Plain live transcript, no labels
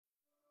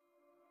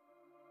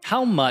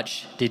How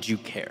much did you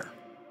care?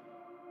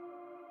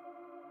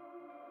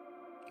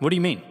 What do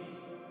you mean?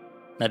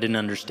 I didn't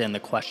understand the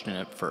question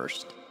at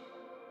first.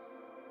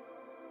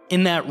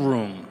 In that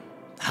room,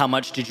 how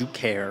much did you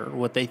care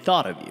what they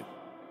thought of you?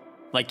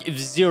 Like, if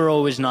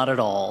 0 is not at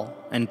all,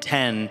 and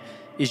 10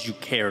 is you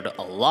cared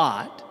a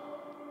lot,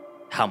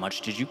 how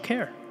much did you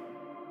care?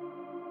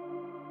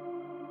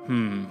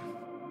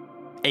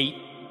 8,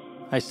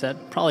 I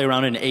said. Probably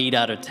around an 8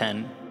 out of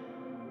 10.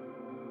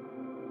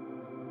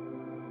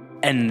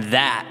 And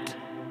that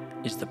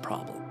is the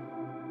problem.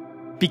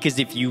 Because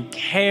if you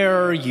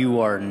care,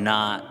 you are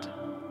not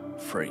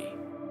free.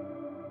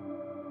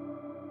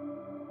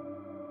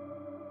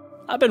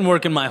 I've been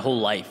working my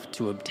whole life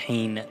to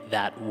obtain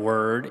that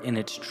word in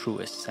its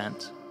truest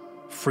sense,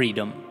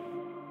 freedom.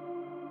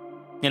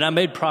 And I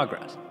made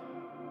progress.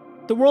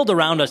 The world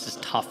around us is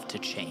tough to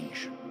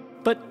change,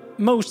 but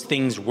most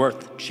things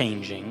worth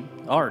changing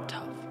are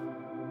tough.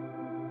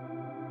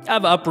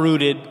 I've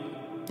uprooted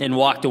and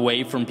walked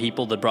away from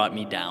people that brought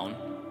me down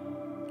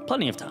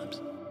plenty of times.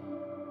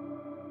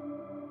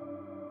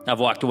 I've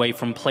walked away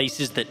from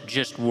places that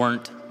just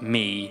weren't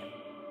me.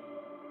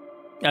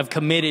 I've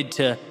committed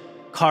to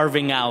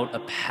carving out a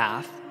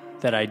path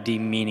that I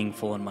deem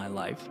meaningful in my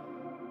life.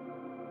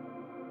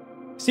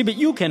 See, but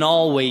you can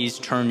always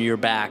turn your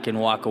back and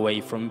walk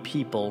away from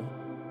people,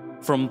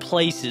 from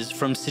places,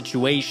 from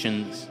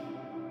situations.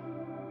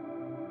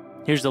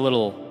 Here's a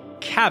little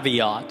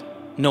caveat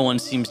no one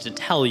seems to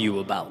tell you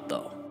about,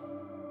 though.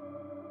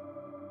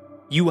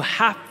 You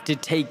have to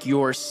take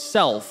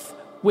yourself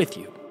with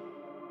you.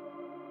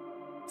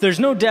 There's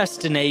no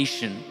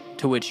destination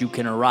to which you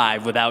can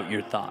arrive without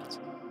your thoughts.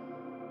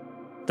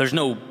 There's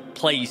no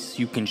place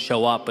you can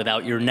show up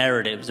without your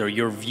narratives or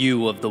your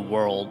view of the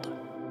world.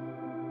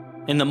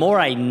 And the more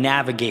I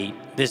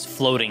navigate this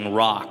floating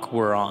rock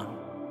we're on,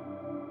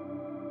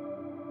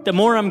 the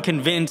more I'm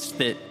convinced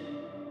that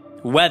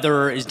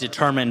weather is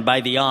determined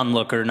by the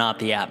onlooker, not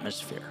the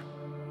atmosphere.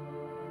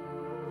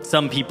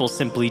 Some people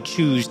simply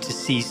choose to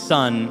see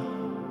sun.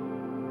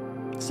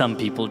 Some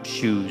people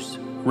choose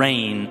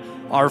rain.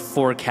 Our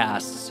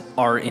forecasts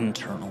are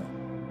internal.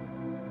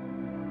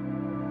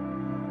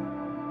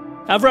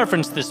 I've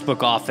referenced this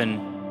book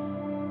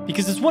often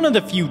because it's one of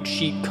the few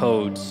cheat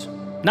codes,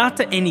 not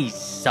to any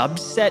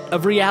subset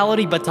of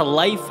reality, but to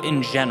life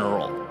in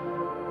general,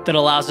 that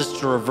allows us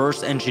to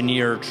reverse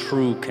engineer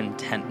true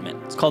contentment.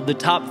 It's called The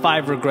Top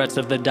 5 Regrets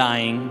of the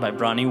Dying by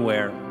Bronnie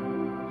Ware,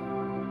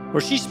 where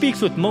she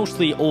speaks with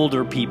mostly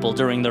older people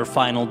during their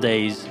final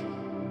days,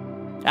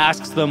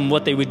 asks them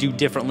what they would do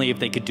differently if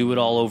they could do it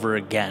all over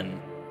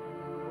again.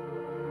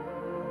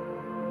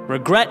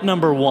 Regret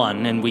number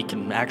 1, and we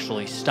can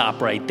actually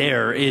stop right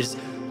there, is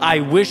I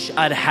wish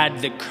I'd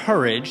had the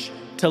courage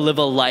to live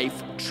a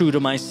life true to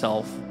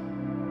myself,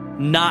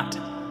 not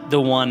the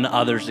one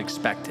others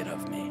expected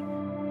of me.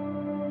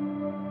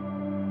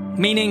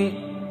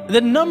 Meaning,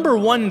 the number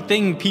 1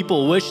 thing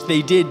people wish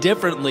they did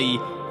differently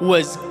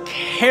was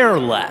care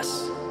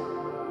less.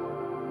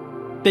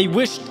 They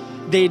wished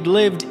they'd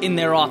lived in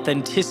their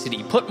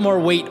authenticity, put more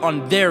weight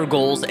on their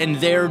goals and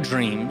their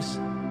dreams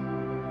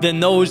than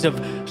those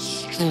of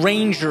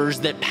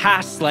strangers that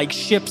pass like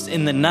ships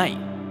in the night.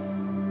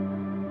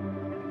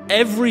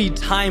 Every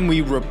time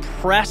we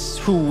repress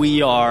who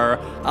we are,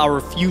 our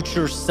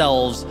future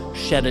selves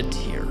shed a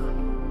tear.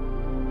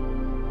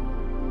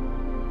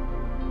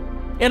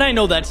 And I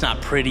know that's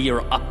not pretty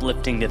or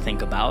uplifting to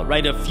think about,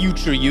 right? A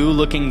future you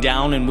looking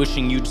down and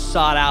wishing you'd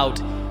sought out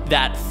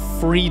that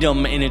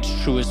freedom in its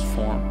truest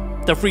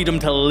form, the freedom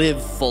to live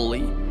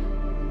fully.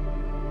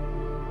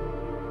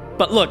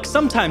 But look,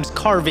 sometimes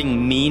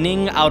carving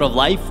meaning out of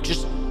life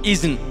just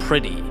isn't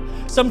pretty.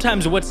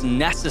 Sometimes what's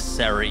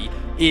necessary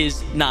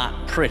is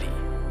not pretty.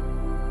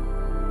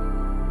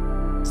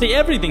 See,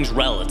 everything's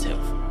relative.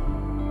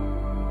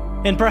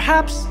 And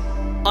perhaps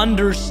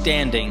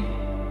understanding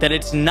that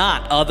it's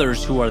not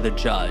others who are the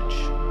judge,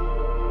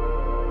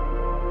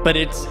 but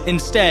it's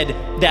instead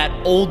that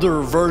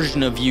older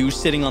version of you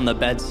sitting on the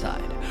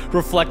bedside,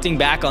 reflecting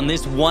back on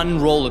this one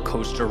roller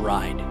coaster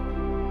ride.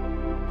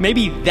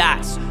 Maybe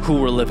that's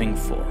who we're living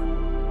for.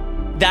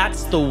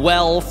 That's the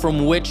well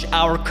from which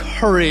our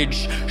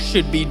courage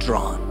should be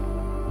drawn.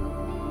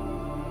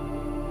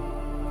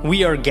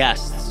 We are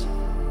guests,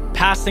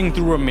 passing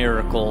through a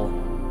miracle,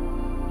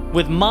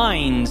 with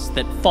minds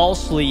that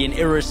falsely and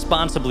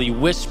irresponsibly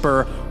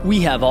whisper we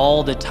have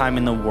all the time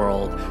in the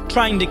world,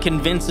 trying to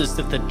convince us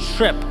that the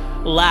trip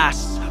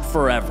lasts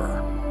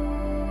forever.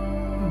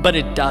 But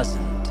it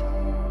doesn't.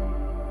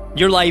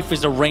 Your life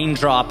is a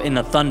raindrop in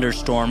a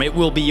thunderstorm. It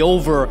will be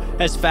over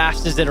as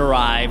fast as it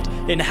arrived,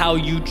 and how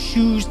you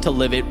choose to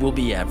live it will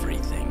be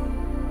everything.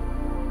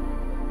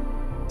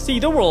 See,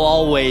 there will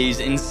always,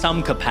 in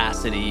some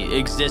capacity,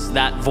 exist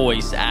that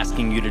voice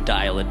asking you to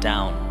dial it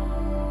down.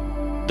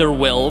 There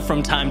will,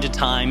 from time to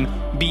time,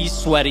 be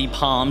sweaty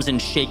palms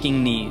and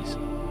shaking knees.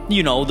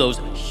 You know, those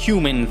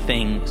human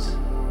things.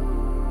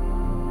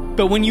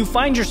 But when you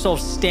find yourself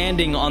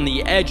standing on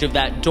the edge of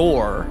that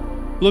door,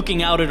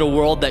 looking out at a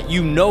world that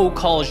you know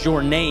calls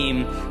your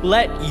name,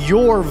 let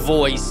your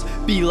voice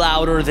be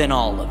louder than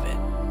all of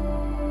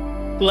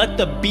it. Let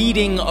the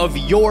beating of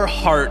your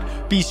heart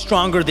be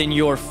stronger than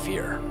your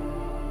fear.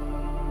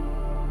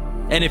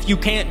 And if you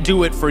can't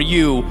do it for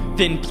you,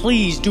 then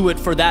please do it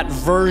for that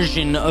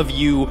version of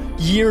you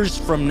years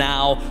from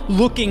now,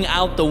 looking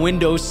out the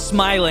window,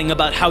 smiling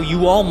about how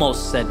you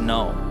almost said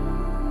no.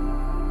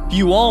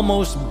 You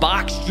almost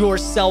boxed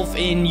yourself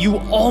in. You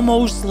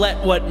almost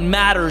let what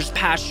matters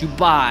pass you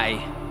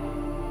by.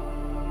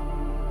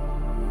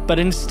 But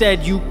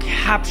instead, you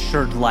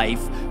captured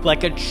life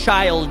like a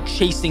child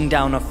chasing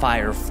down a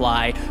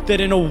firefly,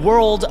 that in a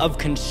world of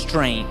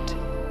constraint,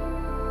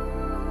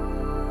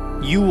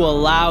 you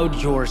allowed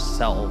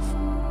yourself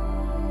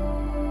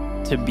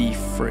to be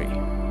free.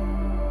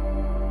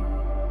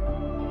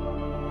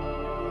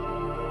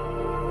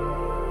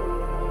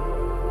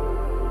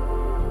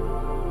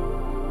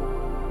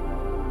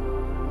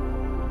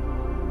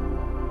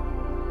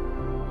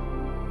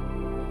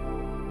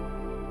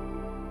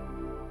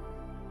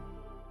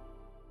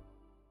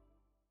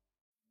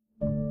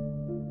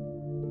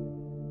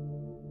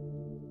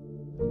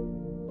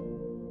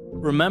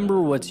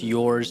 Remember what's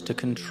yours to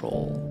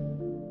control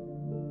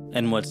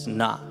and what's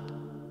not,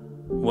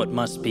 what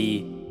must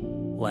be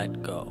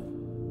let go.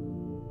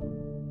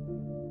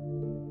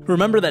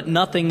 Remember that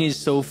nothing is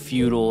so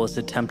futile as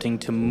attempting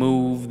to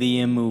move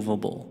the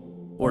immovable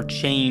or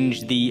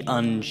change the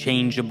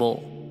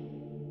unchangeable.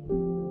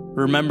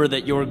 Remember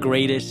that your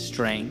greatest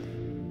strength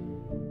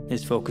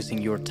is focusing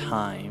your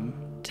time,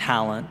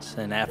 talents,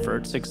 and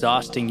efforts,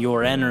 exhausting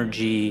your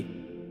energy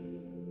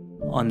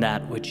on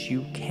that which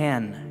you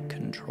can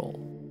control.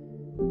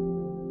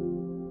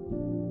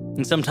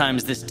 And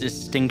sometimes this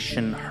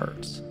distinction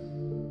hurts.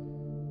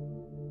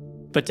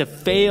 But to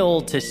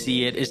fail to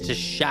see it is to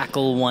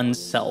shackle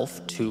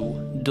oneself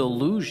to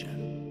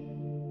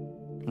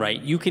delusion. Right?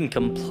 You can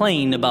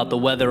complain about the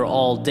weather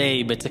all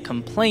day, but to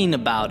complain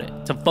about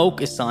it, to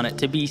focus on it,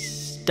 to be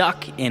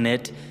stuck in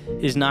it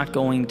is not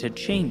going to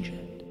change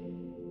it.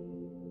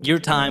 Your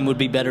time would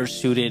be better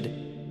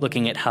suited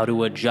looking at how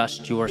to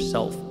adjust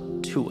yourself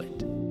to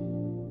it.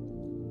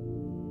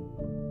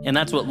 And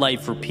that's what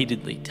life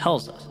repeatedly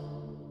tells us.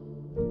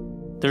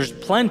 There's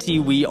plenty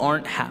we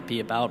aren't happy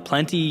about,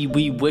 plenty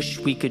we wish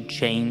we could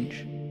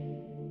change.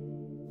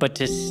 But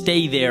to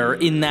stay there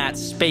in that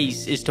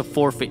space is to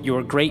forfeit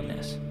your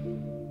greatness,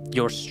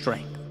 your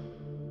strength.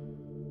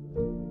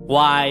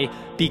 Why?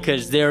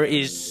 Because there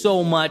is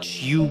so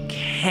much you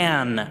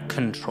can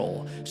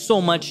control, so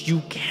much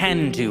you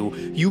can do.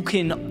 You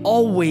can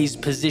always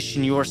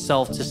position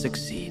yourself to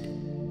succeed.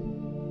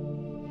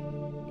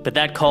 But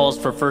that calls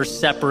for first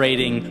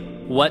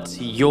separating what's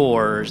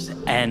yours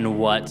and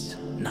what's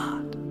not.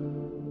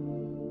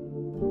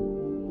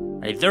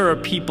 Right? There are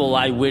people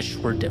I wish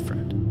were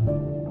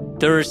different.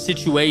 There are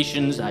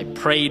situations I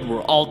prayed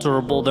were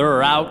alterable. There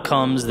are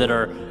outcomes that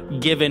are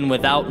given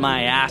without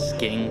my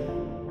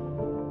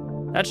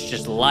asking. That's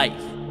just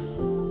life.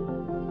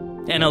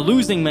 And a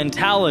losing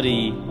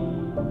mentality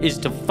is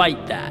to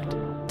fight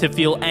that, to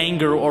feel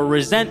anger or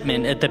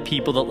resentment at the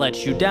people that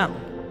let you down.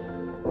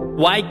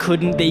 Why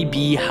couldn't they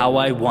be how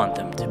I want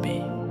them to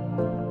be?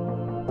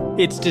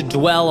 It's to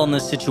dwell on the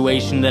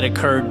situation that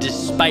occurred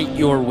despite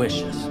your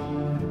wishes.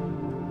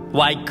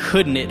 Why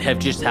couldn't it have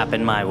just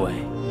happened my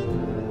way?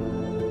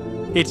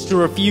 It's to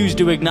refuse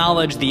to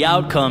acknowledge the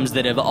outcomes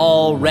that have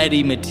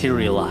already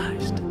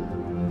materialized.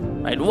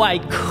 Right? Why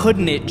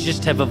couldn't it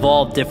just have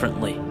evolved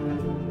differently?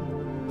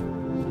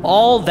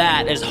 All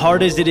that, as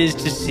hard as it is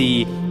to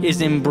see,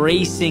 is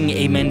embracing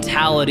a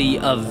mentality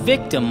of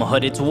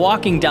victimhood. It's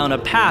walking down a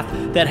path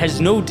that has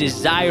no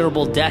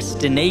desirable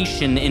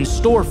destination in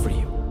store for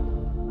you.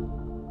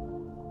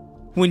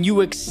 When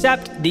you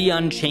accept the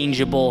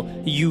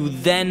unchangeable, you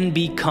then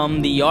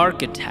become the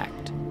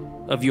architect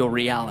of your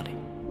reality.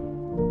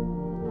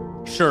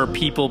 Sure,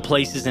 people,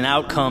 places, and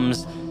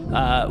outcomes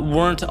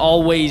weren't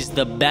always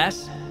the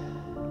best,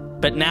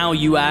 but now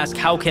you ask,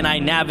 how can I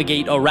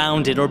navigate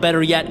around it, or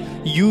better yet,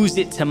 use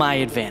it to my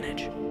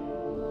advantage?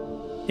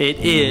 It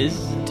is,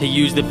 to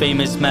use the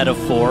famous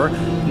metaphor,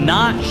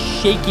 not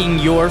shaking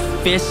your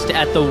fist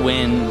at the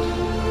wind,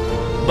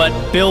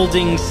 but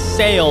building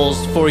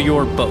sails for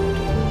your boat,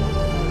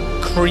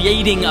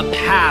 creating a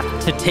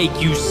path to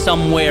take you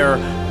somewhere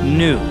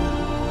new.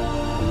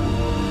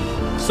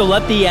 So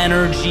let the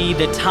energy,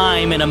 the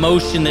time, and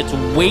emotion that's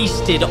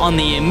wasted on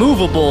the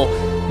immovable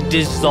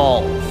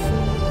dissolve.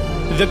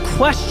 The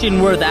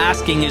question worth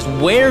asking is,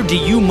 where do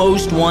you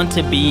most want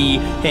to be,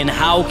 and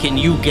how can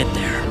you get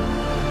there?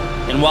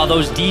 And while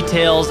those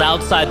details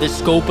outside the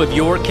scope of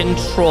your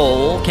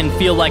control can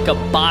feel like a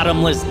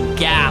bottomless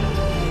gap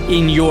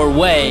in your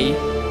way,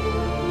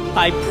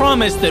 I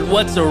promise that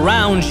what's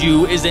around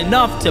you is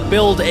enough to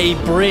build a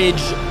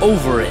bridge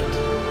over it.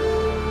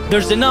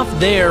 There's enough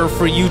there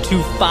for you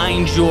to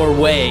find your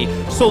way,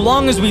 so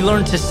long as we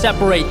learn to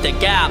separate the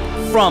gap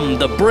from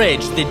the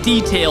bridge, the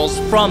details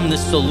from the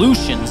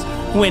solutions.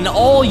 when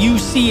all you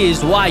see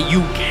is why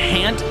you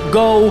can't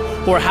go,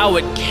 or how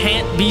it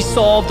can't be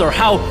solved, or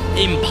how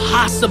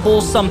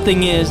impossible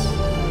something is,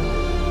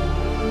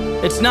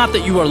 it's not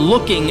that you are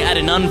looking at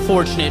an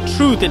unfortunate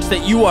truth, it's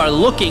that you are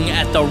looking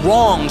at the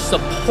wrong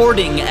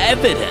supporting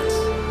evidence.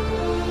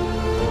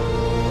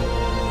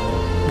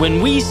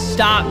 When we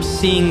stop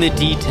seeing the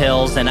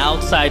details and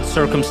outside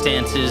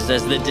circumstances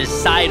as the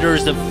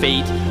deciders of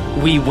fate,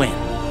 we win.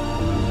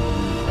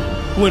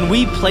 When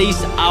we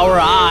place our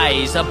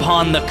eyes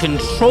upon the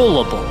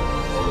controllable,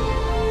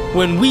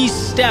 when we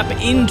step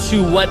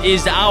into what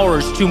is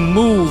ours to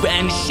move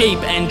and shape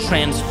and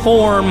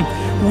transform,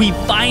 we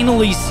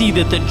finally see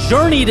that the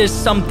journey to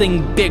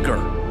something bigger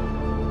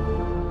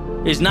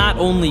is not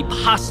only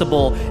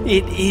possible,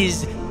 it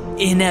is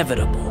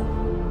inevitable.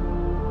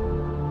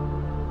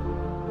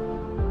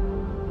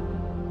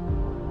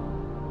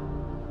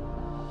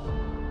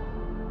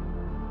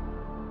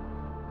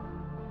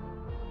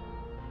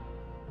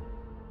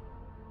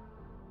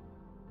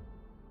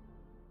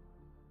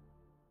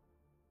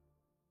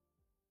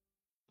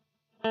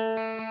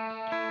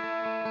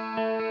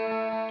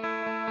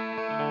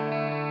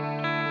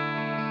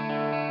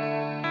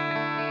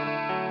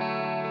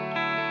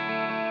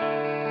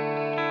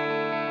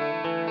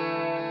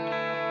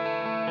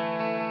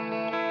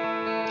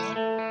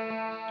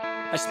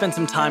 I spent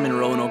some time in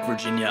Roanoke,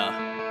 Virginia,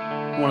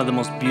 one of the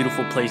most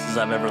beautiful places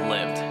I've ever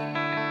lived.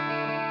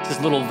 It's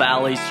this little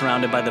valley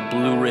surrounded by the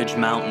Blue Ridge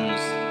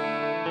Mountains.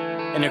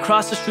 And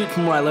across the street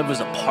from where I live was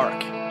a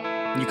park.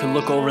 You could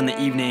look over in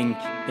the evening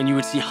and you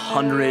would see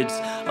hundreds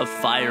of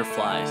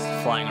fireflies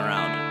flying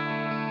around.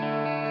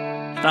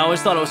 And I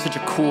always thought it was such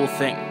a cool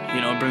thing,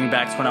 you know, bring me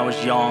back to when I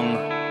was young,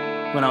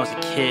 when I was a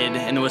kid,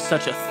 and it was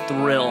such a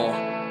thrill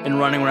in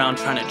running around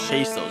trying to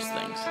chase those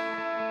things.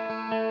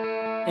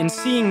 And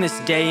seeing this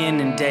day in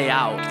and day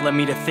out led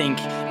me to think,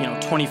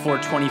 24,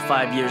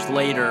 25 years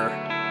later,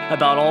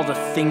 about all the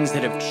things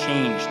that have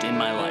changed in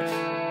my life.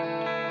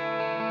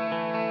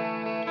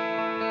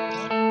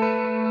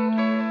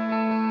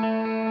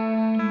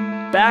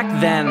 Back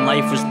then,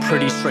 life was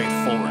pretty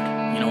straightforward.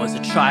 As a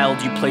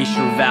child, you place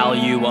your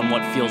value on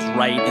what feels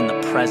right in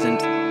the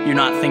present. You're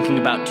not thinking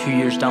about 2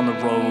 years down the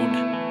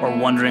road or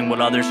wondering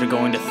what others are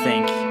going to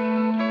think.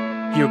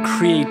 Your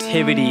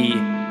creativity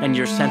and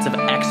your sense of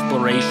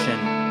exploration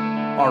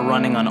are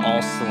running on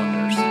all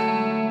cylinders.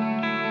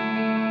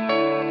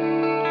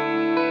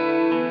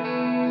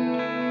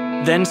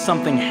 Then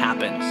something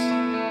happens.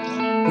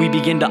 We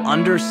begin to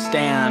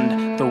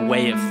understand the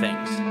way of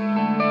things.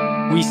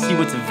 We see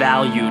what's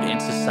valued in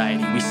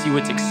society. We see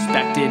what's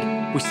expected.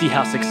 We see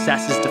how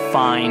success is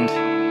defined.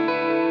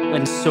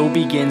 And so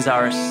begins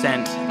our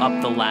ascent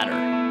up the ladder.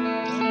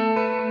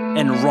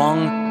 And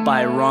rung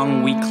by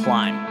rung we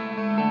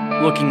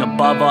climb, looking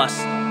above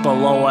us,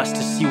 below us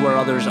to see where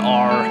others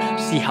are,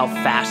 see how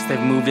fast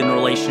they've moved in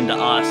relation to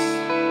us.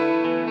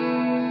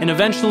 And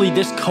eventually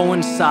this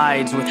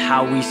coincides with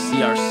how we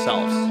see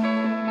ourselves.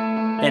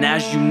 And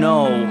as you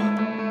know,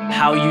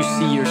 how you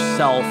see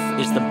yourself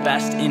is the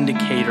best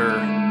indicator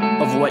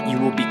of what you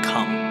will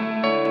become.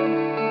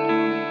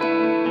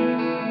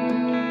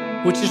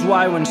 Which is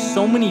why when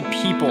so many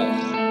people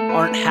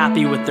aren't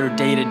happy with their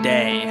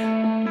day-to-day,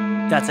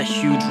 that's a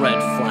huge red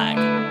flag.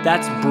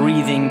 That's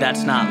breathing,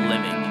 that's not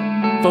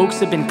living. Folks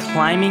have been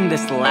climbing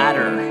this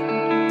ladder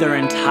their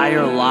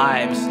entire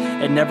lives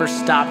and never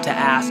stopped to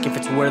ask if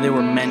it's where they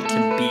were meant to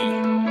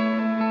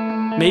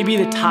be. Maybe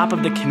the top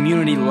of the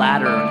community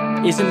ladder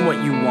isn't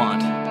what you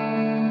want,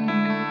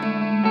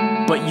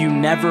 but you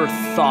never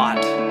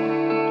thought,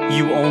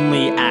 you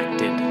only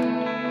acted.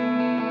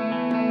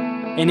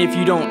 And if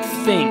you don't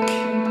think,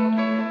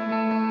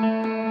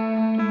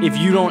 if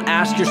you don't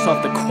ask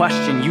yourself the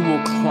question, you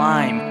will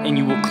climb and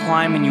you will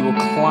climb and you will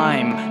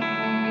climb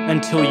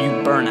until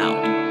you burn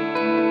out.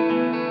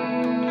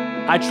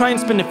 I try and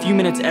spend a few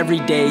minutes every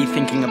day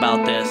thinking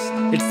about this.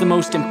 It's the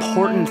most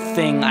important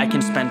thing I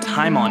can spend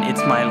time on.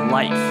 It's my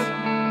life.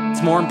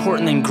 It's more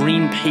important than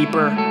green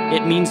paper.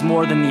 It means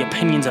more than the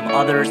opinions of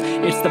others.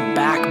 It's the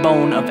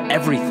backbone of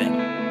everything.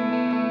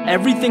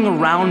 Everything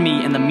around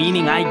me and the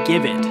meaning I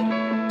give it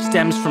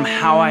stems from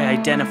how I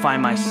identify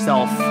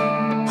myself,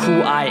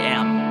 who I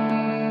am.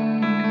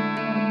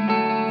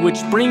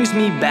 Which brings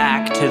me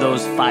back to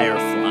those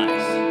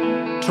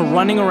fireflies, to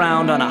running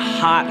around on a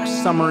hot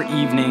summer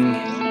evening,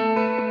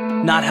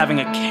 not having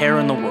a care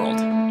in the world.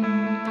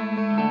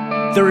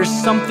 There is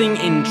something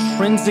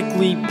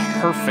intrinsically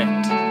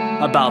perfect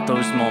about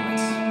those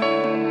moments.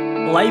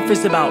 Life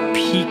is about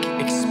peak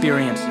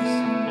experiences,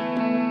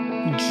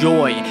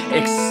 joy,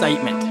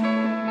 excitement,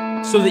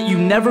 so that you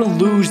never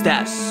lose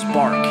that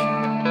spark,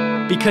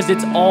 because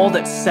it's all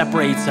that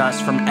separates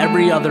us from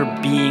every other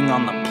being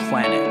on the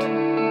planet.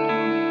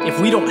 If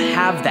we don't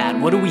have that,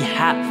 what do we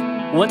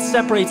have? What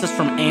separates us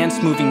from ants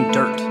moving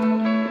dirt?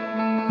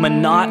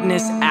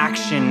 Monotonous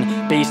action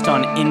based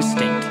on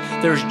instinct.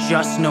 There's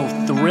just no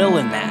thrill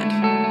in that.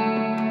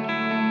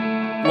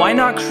 Why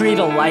not create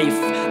a life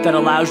that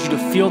allows you to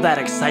feel that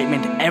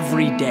excitement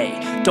every day?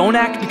 Don't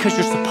act because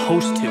you're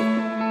supposed to.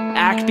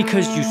 Act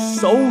because you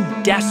so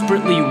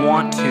desperately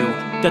want to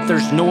that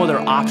there's no other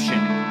option,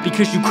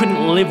 because you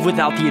couldn't live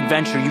without the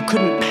adventure, you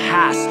couldn't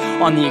pass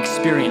on the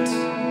experience.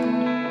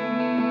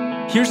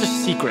 Here's a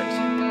secret.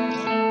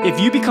 If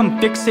you become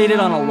fixated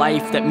on a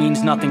life that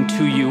means nothing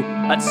to you,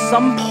 at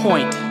some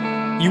point,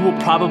 you will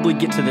probably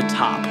get to the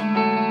top.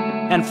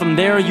 And from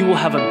there, you will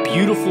have a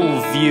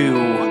beautiful view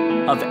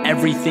of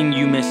everything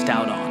you missed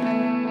out on.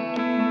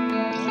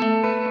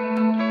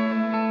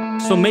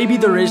 So maybe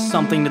there is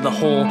something to the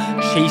whole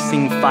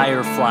chasing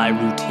firefly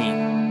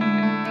routine.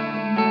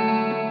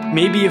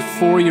 Maybe a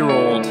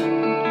 4-year-old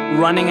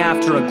running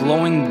after a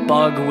glowing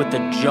bug with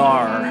a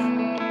jar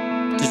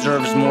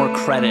deserves more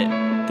credit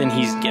than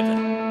he's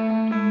given.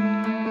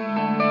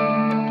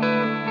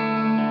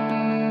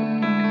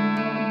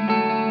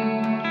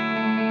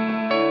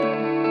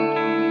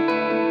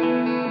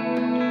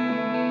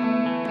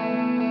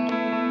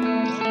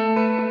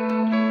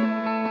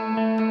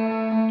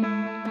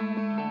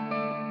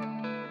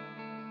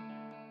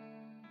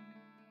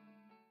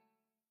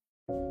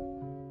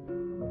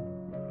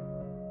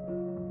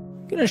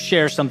 I'm going to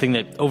share something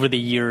that over the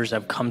years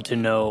I've come to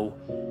know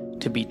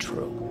to be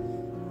true.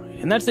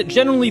 And that's that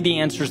generally the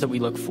answers that we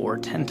look for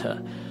tend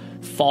to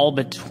fall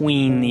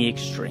between the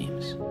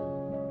extremes.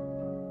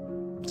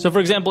 So for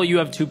example, you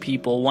have two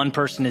people. One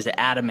person is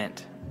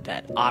adamant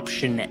that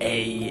option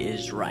A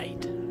is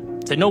right.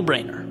 It's a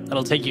no-brainer.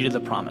 That'll take you to the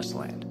promised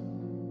land.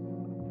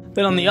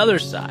 Then on the other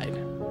side,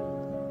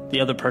 the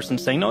other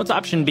person's saying, no, it's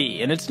option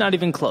B, and it's not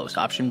even close.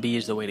 Option B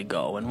is the way to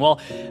go. And well,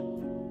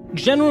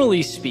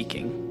 generally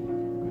speaking,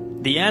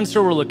 the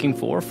answer we're looking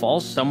for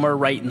falls somewhere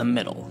right in the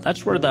middle.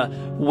 That's where the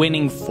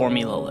winning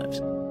formula lives.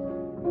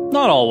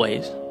 Not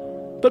always,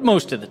 but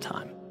most of the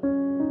time.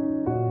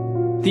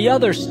 The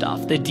other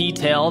stuff, the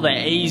detail, the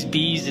A's,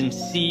 B's, and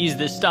C's,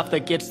 the stuff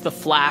that gets the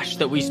flash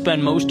that we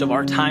spend most of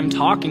our time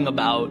talking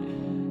about,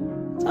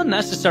 it's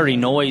unnecessary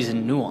noise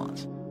and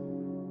nuance.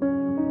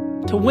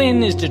 To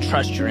win is to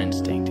trust your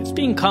instinct. It's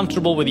being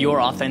comfortable with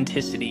your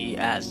authenticity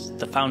as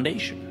the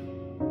foundation.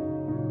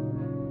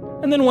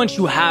 And then once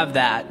you have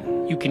that,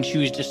 you can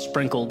choose to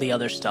sprinkle the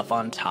other stuff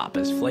on top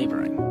as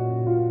flavoring.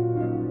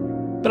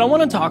 But I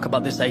want to talk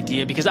about this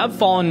idea because I've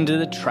fallen into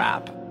the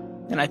trap,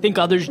 and I think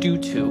others do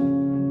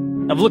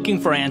too, of looking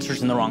for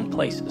answers in the wrong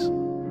places.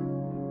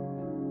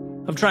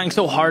 Of trying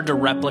so hard to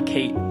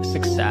replicate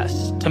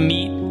success, to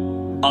meet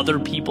other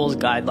people's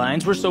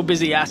guidelines. We're so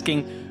busy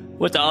asking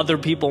what the other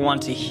people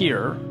want to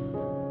hear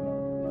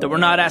that we're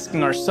not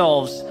asking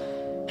ourselves,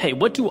 hey,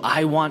 what do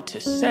I want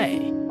to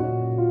say?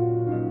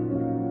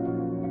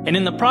 And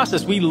in the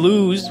process, we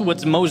lose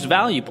what's most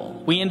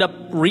valuable. We end up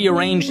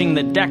rearranging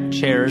the deck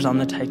chairs on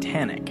the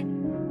Titanic.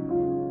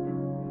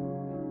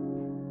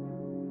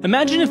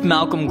 Imagine if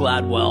Malcolm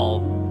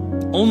Gladwell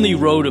only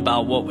wrote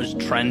about what was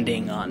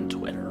trending on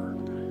Twitter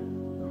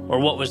or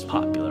what was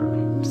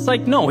popular. It's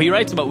like, no, he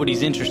writes about what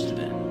he's interested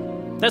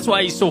in. That's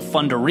why he's so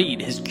fun to read.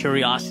 His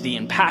curiosity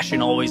and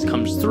passion always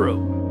comes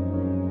through.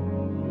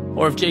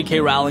 Or if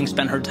J.K. Rowling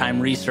spent her time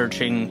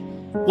researching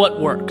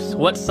what works?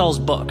 What sells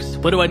books?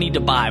 What do I need to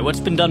buy? What's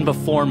been done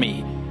before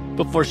me,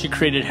 before she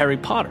created Harry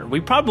Potter?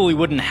 We probably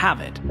wouldn't have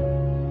it.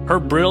 Her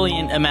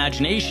brilliant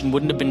imagination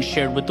wouldn't have been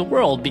shared with the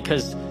world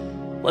because,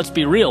 let's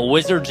be real,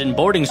 wizards in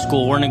boarding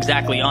school weren't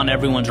exactly on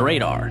everyone's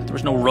radar. There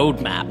was no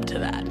roadmap to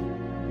that.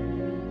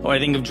 Or I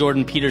think of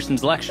Jordan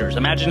Peterson's lectures.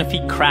 Imagine if he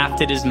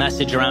crafted his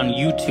message around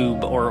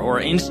YouTube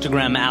or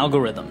Instagram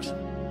algorithms.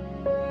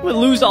 It would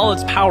lose all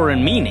its power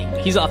and meaning.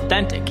 He's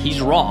authentic, he's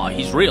raw,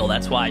 he's real.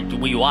 That's why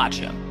we watch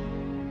him.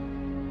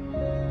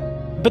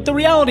 But the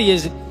reality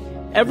is,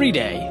 every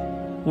day,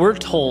 we're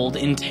told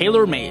in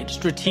tailor-made,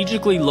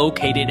 strategically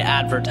located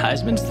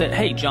advertisements that,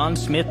 hey, John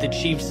Smith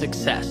achieved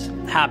success,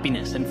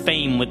 happiness, and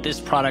fame with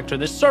this product or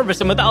this service,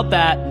 and without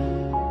that,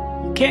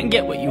 you can't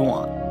get what you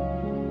want.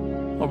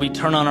 Or we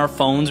turn on our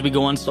phones, we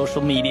go on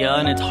social media,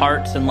 and it's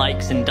hearts and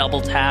likes and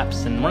double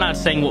taps, and we're not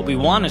saying what we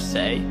want to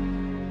say.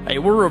 Right?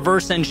 We're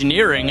reverse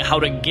engineering how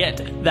to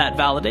get that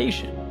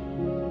validation.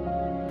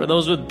 For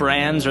those with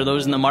brands or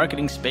those in the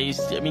marketing space,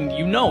 I mean,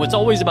 you know, it's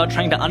always about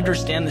trying to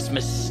understand this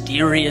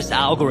mysterious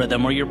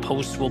algorithm or your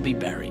posts will be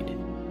buried.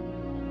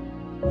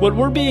 What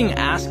we're being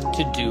asked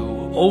to do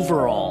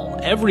overall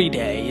every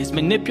day is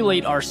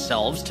manipulate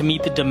ourselves to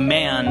meet the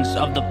demands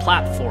of the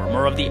platform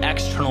or of the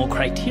external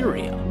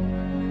criteria.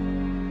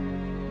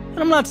 And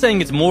I'm not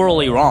saying it's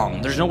morally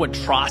wrong. There's no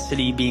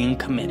atrocity being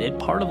committed.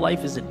 Part of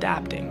life is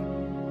adapting.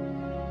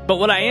 But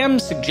what I am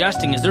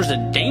suggesting is there's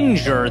a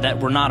danger that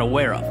we're not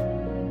aware of.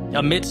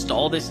 Amidst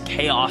all this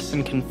chaos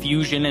and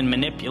confusion and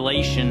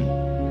manipulation,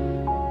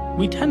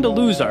 we tend to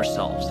lose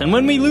ourselves. And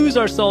when we lose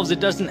ourselves,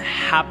 it doesn't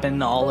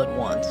happen all at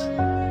once.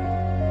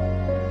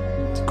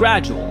 It's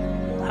gradual.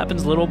 It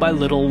happens little by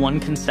little,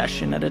 one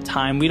concession at a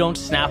time. We don't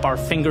snap our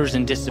fingers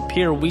and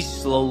disappear. We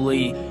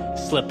slowly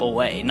slip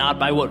away, not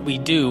by what we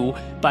do,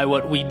 by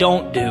what we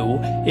don't do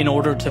in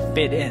order to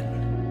fit in.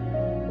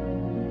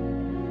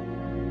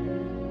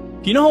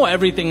 Do you know how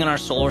everything in our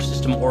solar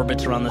system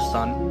orbits around the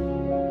sun?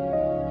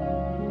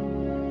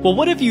 Well,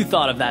 what if you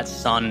thought of that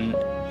sun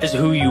as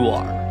who you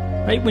are?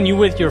 right? When you're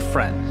with your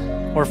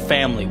friends or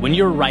family, when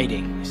you're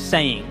writing,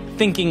 saying,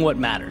 thinking what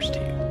matters to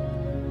you.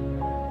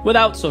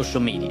 Without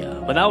social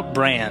media, without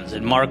brands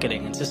and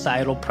marketing and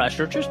societal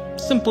pressure, just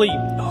simply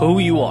who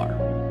you are.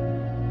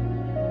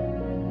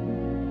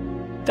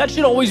 That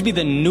should always be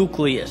the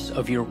nucleus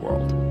of your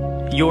world,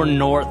 your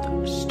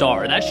North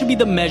Star. That should be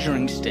the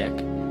measuring stick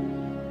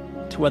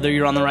to whether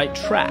you're on the right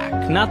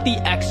track, not the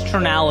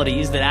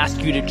externalities that ask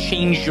you to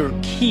change your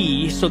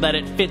key so that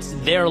it fits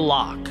their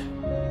lock.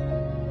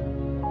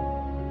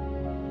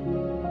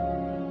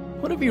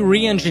 What if we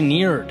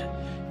re-engineered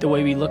the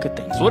way we look at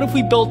things? What if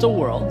we built a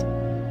world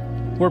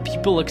where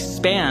people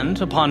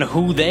expand upon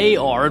who they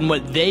are and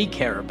what they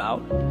care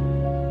about,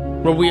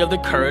 where we have the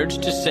courage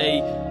to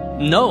say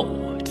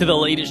no to the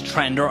latest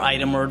trend or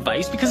item or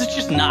advice because it's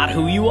just not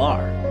who you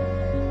are?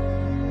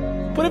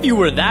 What if you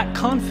were that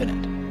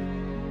confident?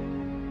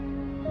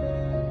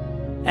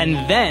 And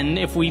then,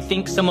 if we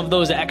think some of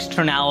those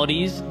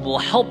externalities will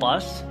help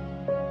us,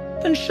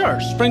 then sure,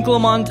 sprinkle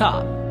them on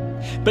top.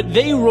 But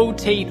they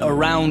rotate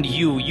around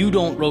you, you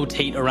don't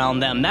rotate around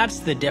them. That's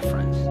the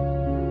difference.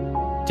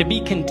 To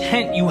be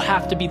content, you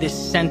have to be the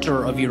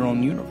center of your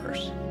own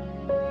universe,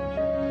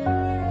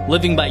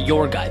 living by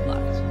your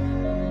guidelines.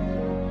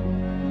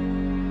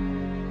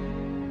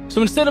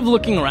 So instead of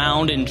looking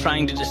around and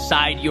trying to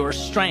decide your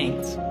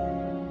strengths,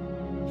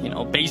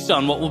 based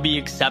on what will be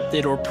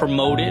accepted or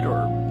promoted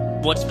or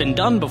what's been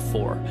done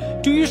before,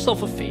 do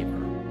yourself a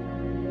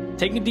favor.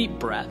 Take a deep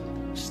breath,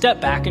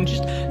 step back, and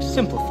just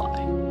simplify.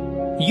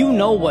 You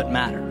know what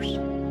matters,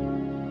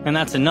 and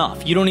that's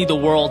enough. You don't need the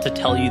world to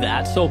tell you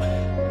that. So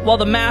while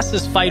the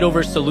masses fight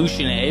over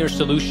solution A or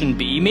solution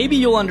B, maybe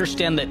you'll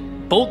understand that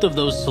both of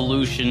those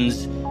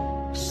solutions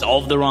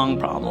solve the wrong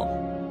problem.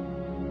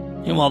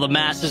 And while the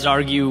masses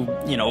argue,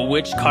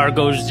 which car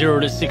goes 0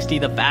 to 60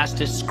 the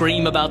fastest,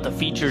 scream about the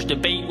features,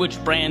 debate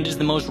which brand is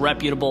the most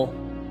reputable,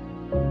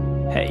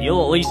 hey,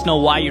 you'll at least know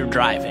why you're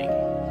driving,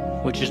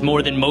 which is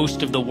more than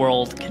most of the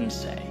world can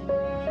say.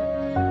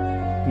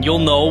 You'll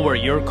know where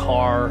your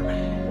car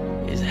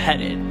is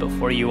headed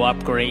before you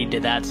upgrade to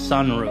that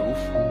sunroof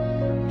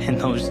and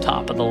those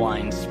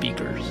top-of-the-line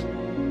speakers.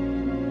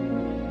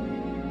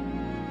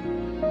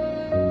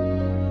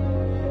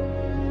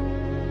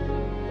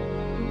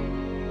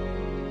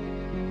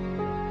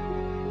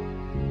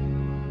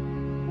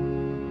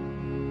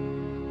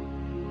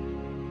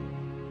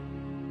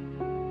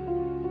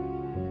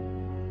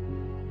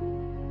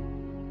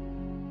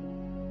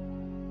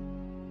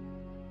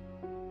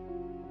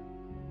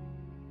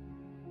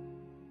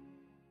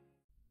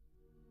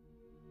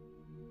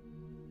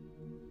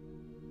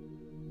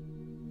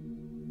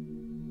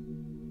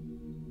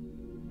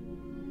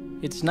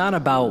 It's not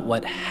about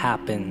what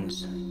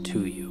happens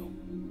to you.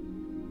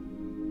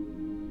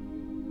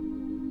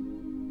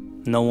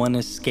 No one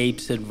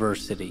escapes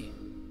adversity.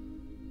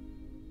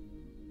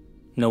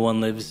 No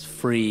one lives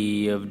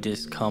free of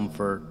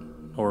discomfort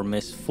or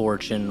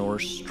misfortune or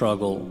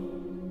struggle.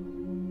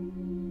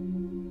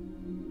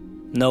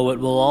 No, it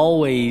will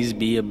always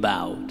be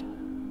about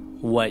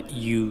what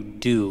you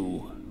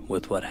do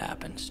with what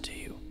happens to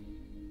you.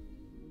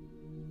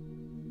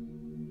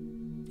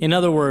 In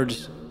other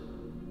words,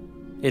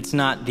 it's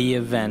not the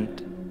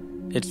event,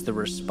 it's the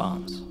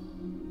response.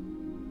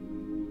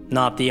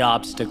 Not the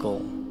obstacle,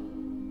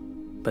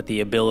 but the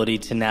ability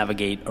to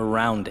navigate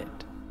around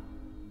it.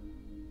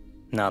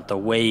 Not the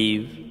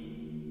wave,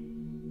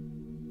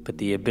 but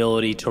the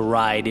ability to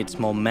ride its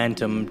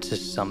momentum to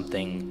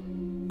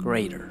something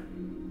greater.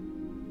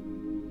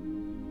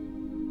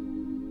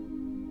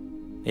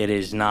 It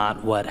is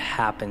not what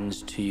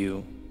happens to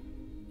you,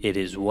 it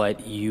is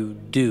what you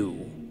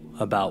do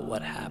about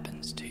what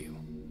happens to you.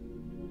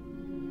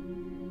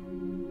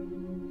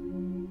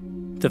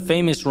 The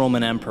famous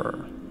Roman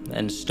emperor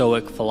and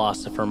Stoic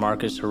philosopher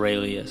Marcus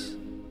Aurelius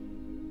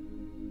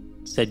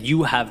said,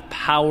 "You have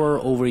power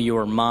over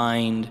your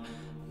mind,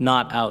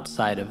 not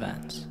outside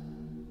events.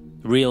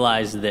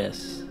 Realize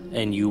this,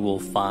 and you will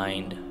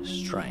find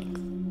strength."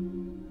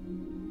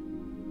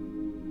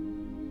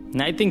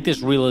 And I think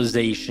this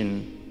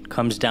realization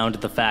comes down to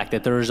the fact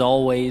that there is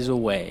always a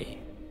way.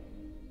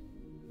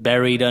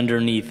 Buried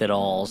underneath it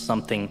all,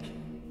 something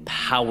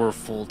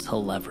powerful to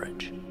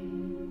leverage.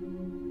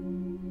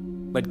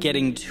 But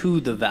getting to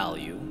the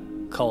value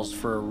calls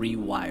for a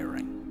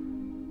rewiring.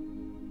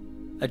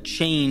 A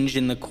change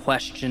in the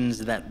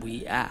questions that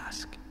we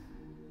ask.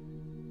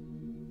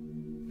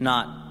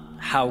 Not,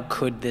 how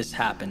could this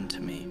happen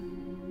to me?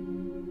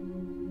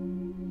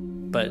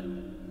 But,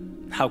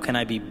 how can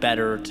I be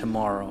better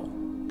tomorrow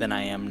than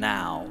I am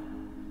now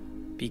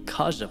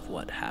because of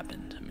what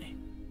happened to me?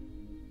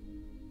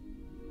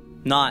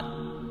 Not,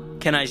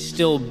 can I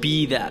still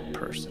be that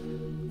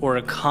person or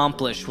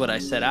accomplish what I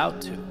set out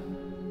to?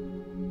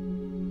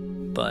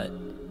 But,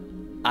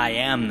 I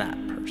am that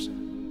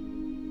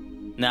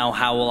person. Now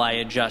how will I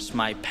adjust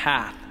my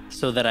path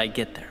so that I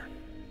get there?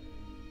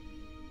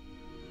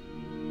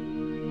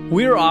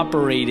 We're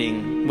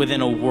operating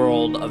within a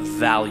world of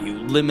value,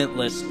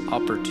 limitless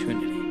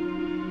opportunity.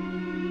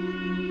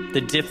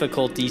 The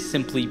difficulty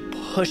simply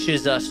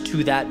pushes us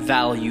to that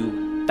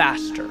value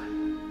faster,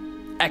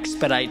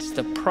 expedites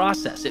the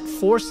process. It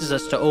forces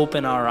us to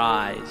open our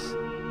eyes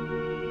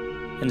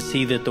and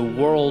see that the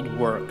world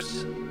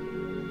works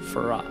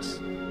for us.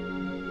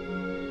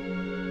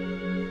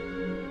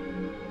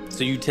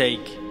 So you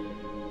take,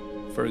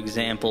 for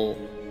example,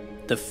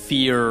 the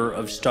fear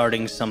of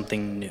starting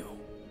something new.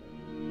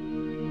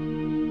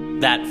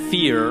 That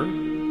fear,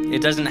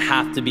 it doesn't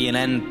have to be an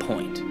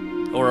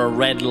endpoint or a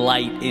red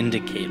light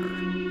indicator.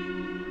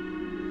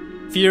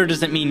 Fear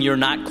doesn't mean you're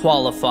not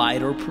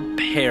qualified or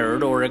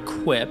prepared or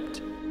equipped.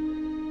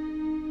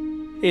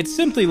 It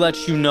simply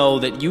lets you know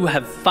that you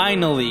have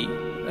finally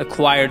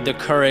acquired the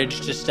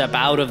courage to step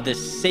out of the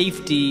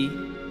safety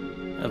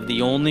of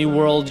the only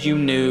world you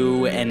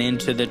knew and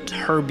into the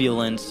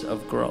turbulence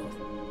of growth,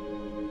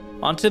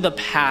 onto the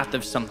path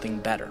of something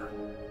better.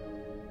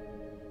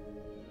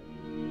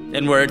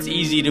 And where it's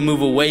easy to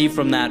move away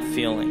from that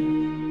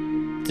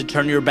feeling, to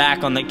turn your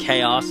back on the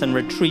chaos and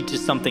retreat to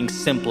something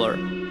simpler,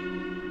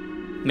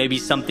 maybe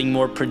something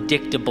more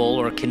predictable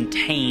or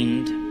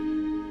contained.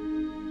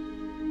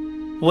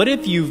 What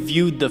if you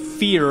viewed the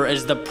fear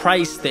as the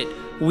price that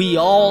we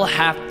all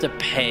have to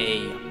pay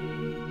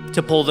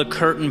to pull the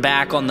curtain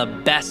back on the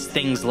best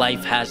things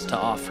life has to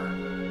offer?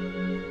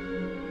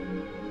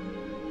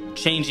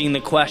 Changing the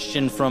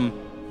question from,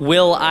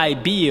 will I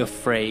be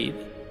afraid,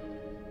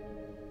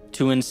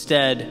 to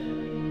instead,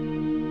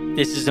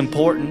 this is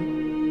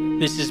important,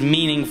 this is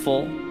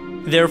meaningful,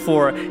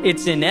 therefore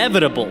it's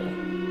inevitable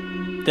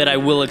that I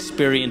will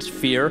experience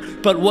fear,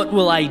 but what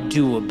will I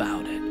do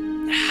about it?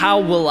 How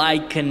will I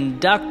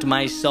conduct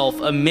myself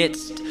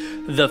amidst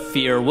the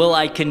fear? Will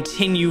I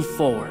continue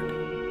forward?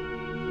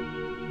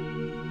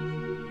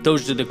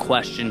 Those are the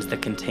questions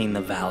that contain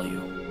the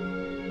value.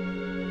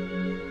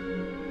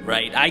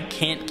 Right? I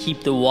can't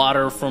keep the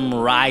water from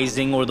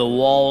rising or the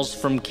walls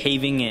from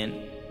caving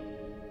in.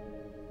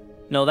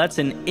 No, that's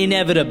an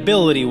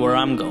inevitability where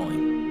I'm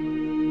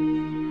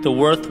going. The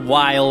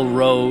worthwhile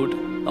road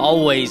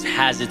always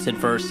has its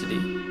adversity.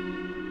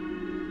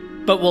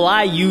 But will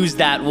I use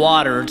that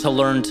water to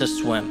learn to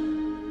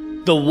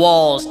swim? The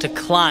walls to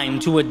climb,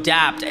 to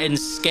adapt and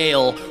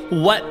scale?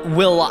 What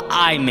will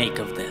I make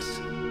of this?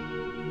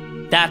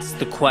 That's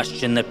the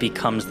question that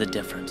becomes the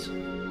difference.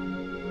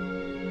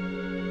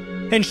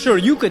 And sure,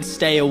 you could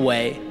stay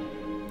away.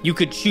 You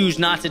could choose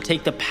not to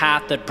take the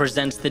path that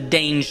presents the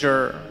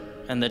danger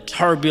and the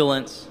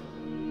turbulence.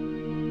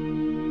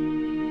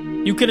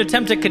 You could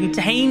attempt to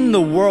contain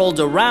the world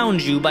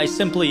around you by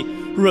simply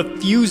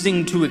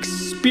refusing to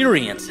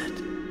experience it.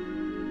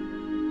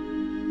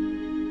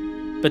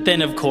 But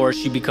then, of course,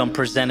 you become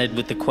presented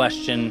with the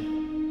question,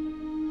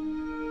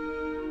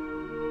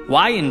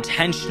 why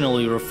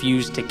intentionally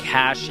refuse to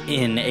cash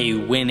in a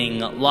winning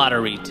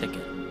lottery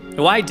ticket?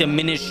 Why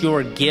diminish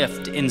your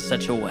gift in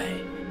such a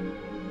way?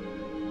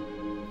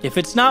 If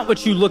it's not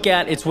what you look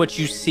at, it's what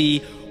you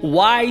see.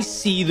 Why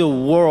see the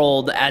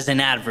world as an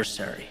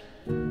adversary?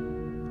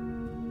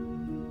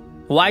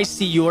 Why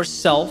see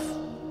yourself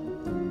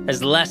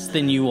as less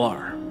than you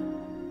are?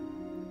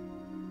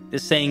 The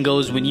saying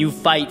goes, when you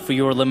fight for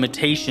your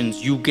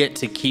limitations, you get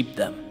to keep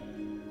them.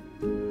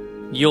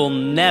 You'll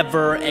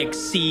never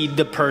exceed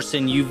the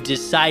person you've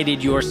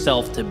decided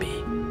yourself to be.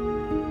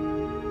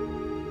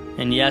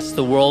 And yes,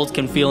 the world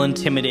can feel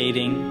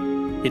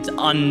intimidating. It's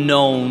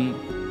unknown.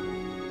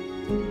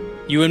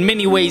 You in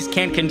many ways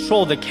can't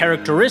control the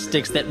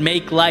characteristics that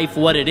make life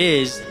what it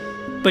is,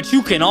 but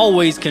you can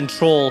always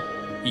control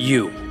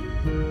you.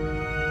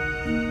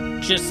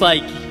 Just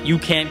like you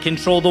can't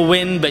control the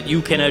wind, but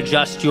you can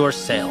adjust your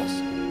sails.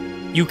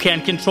 You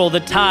can't control the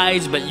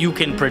tides, but you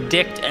can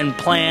predict and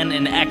plan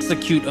and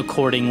execute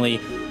accordingly.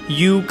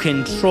 You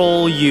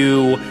control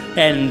you,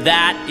 and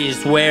that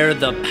is where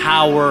the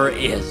power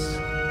is.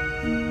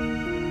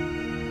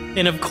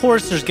 And of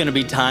course, there's going to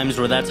be times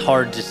where that's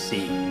hard to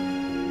see,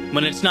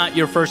 when it's not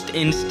your first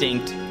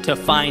instinct to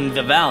find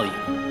the value.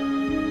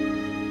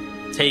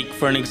 Take,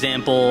 for an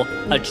example,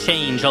 a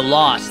change, a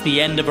loss,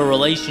 the end of a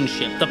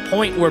relationship, the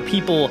point where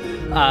people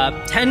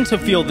tend to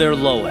feel their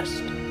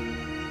lowest.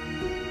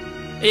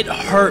 It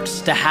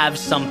hurts to have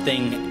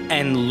something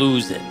and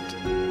lose it.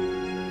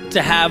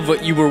 To have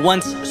what you were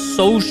once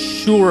so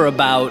sure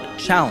about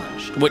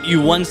challenged, what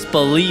you once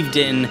believed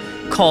in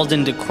called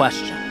into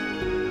question.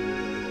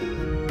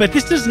 But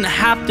this doesn't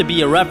have to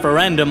be a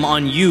referendum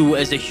on you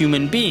as a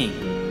human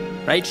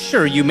being, right?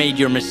 Sure, you made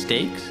your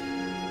mistakes,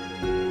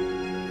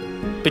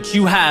 but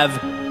you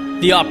have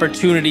the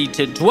opportunity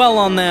to dwell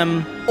on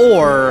them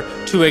or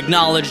to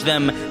acknowledge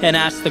them and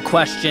ask the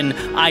question,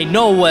 I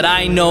know what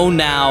I know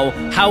now.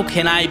 How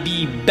can I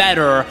be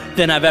better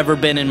than I've ever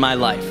been in my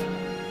life?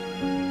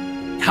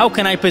 How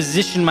can I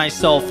position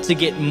myself to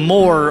get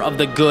more of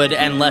the good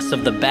and less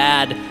of the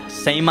bad?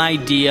 Same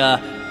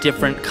idea,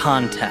 different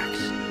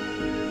context.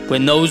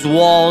 When those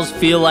walls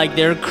feel like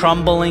they're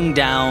crumbling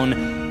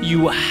down,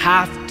 you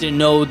have to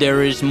know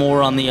there is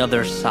more on the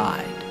other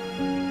side,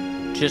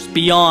 just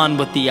beyond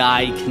what the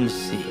eye can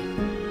see.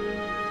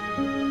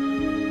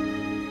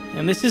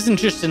 And this isn't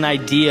just an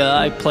idea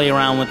I play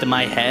around with in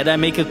my head. I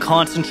make a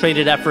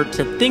concentrated effort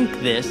to think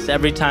this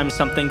every time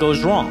something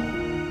goes wrong.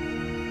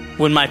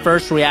 When my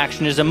first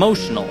reaction is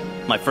emotional,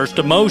 my first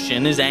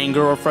emotion is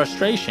anger or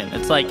frustration.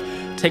 It's like,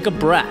 take a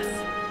breath,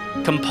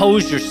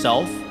 compose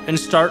yourself, and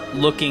start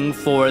looking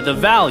for the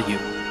value.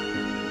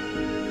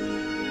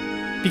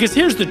 Because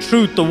here's the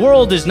truth, the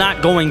world is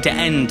not going to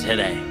end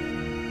today.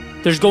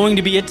 There's going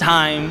to be a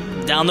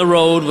time down the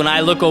road when I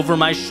look over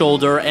my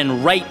shoulder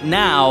and right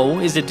now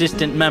is a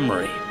distant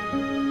memory.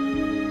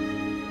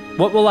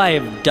 What will I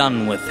have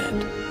done with it?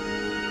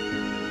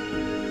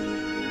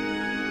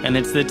 And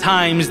it's the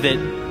times that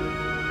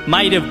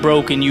might have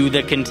broken you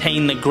that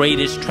contain the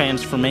greatest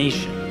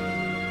transformation.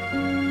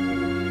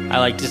 I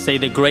like to say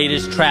the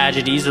greatest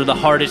tragedies or the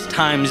hardest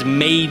times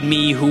made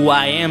me who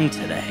I am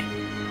today.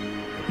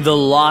 The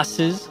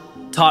losses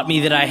taught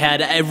me that I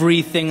had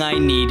everything I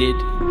needed.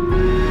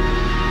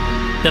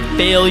 The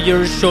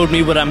failures showed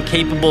me what I'm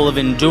capable of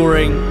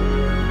enduring.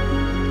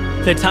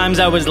 The times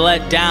I was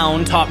let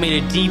down taught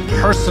me to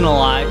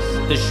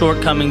depersonalize the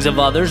shortcomings of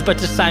others, but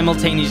to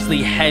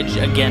simultaneously hedge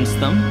against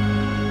them.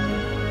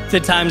 The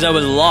times I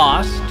was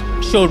lost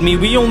showed me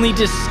we only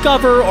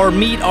discover or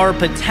meet our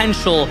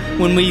potential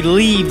when we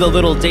leave the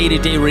little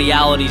day-to-day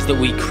realities that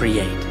we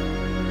create.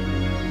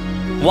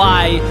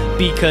 Why?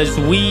 Because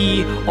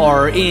we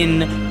are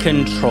in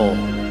control.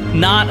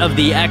 Not of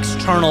the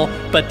external,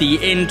 but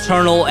the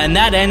internal, and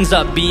that ends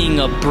up being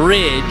a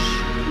bridge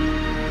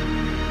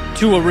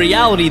to a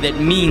reality that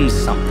means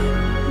something.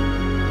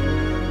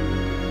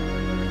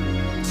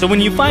 So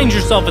when you find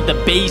yourself at the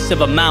base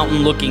of a mountain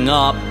looking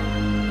up,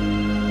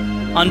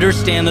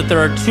 understand that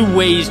there are two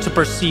ways to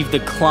perceive the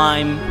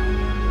climb.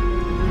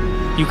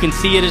 You can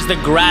see it as the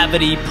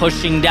gravity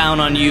pushing down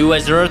on you,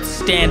 as Earth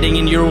standing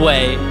in your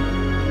way,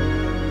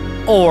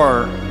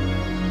 or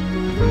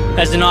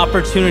as an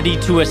opportunity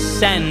to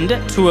ascend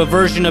to a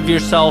version of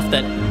yourself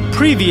that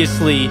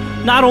previously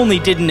not only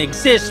didn't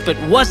exist, but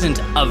wasn't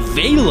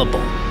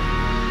available.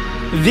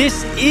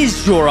 This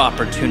is your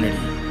opportunity.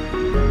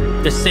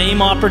 The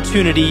same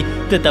opportunity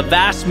that the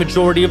vast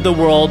majority of the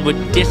world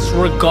would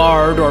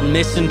disregard or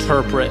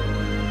misinterpret.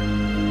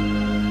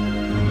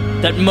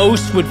 That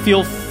most would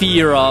feel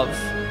fear of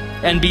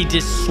and be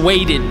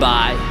dissuaded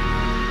by.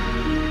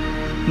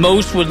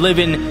 Most would live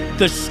in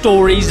the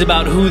stories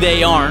about who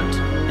they aren't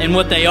and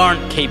what they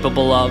aren't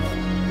capable of,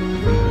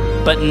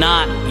 but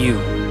not you.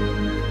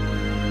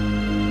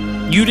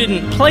 You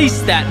didn't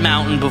place that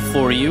mountain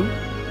before you,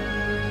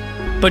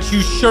 but you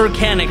sure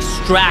can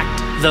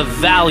extract the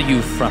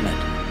value from it.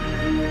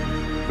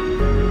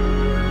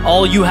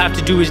 All you have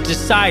to do is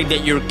decide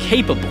that you're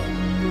capable,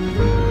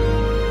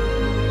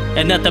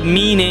 and that the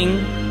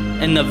meaning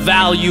and the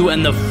value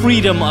and the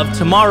freedom of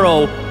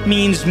tomorrow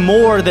means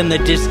more than the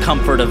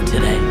discomfort of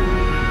today.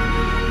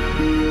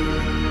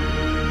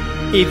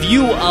 If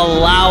you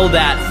allow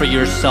that for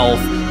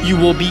yourself, you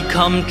will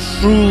become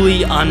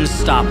truly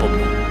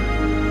unstoppable.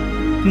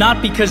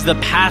 Not because the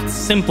path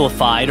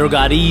simplified or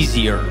got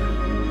easier,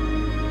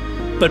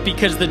 but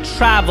because the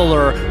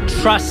traveler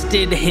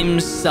trusted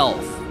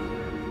himself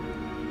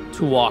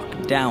to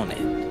walk down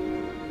it.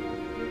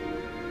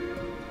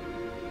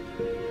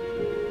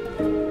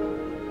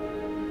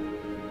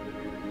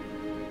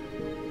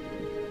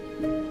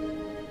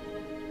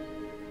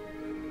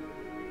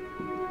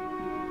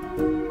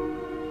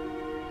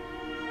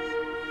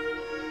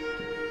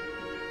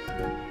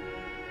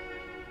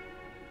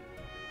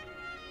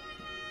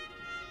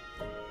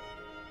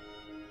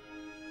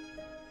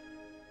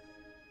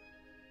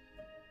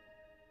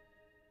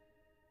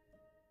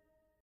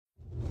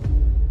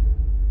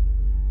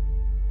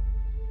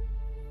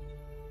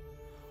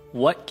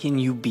 What can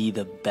you be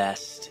the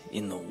best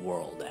in the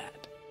world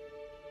at?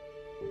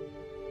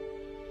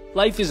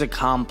 Life is a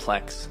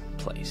complex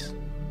place.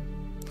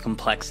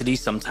 Complexity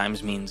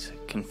sometimes means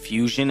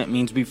confusion. It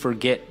means we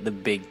forget the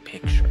big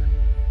picture.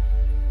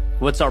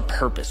 What's our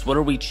purpose? What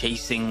are we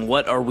chasing?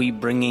 What are we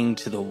bringing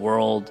to the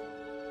world?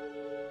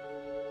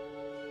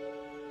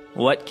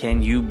 What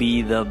can you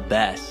be the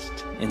best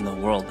in the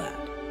world at?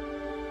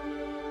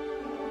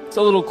 It's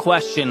a little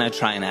question I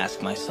try and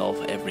ask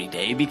myself every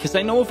day, because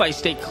I know if I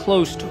stay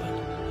close to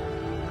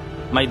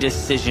it, my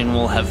decision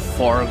will have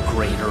far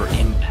greater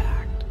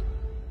impact.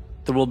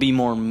 There will be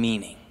more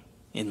meaning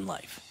in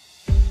life.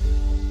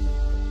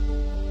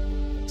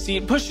 See,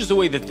 it pushes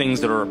away the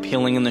things that are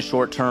appealing in the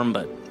short term,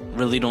 but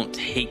really don't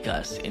take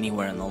us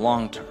anywhere in the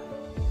long term.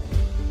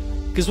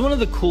 Because one of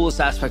the coolest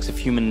aspects of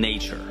human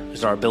nature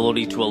is our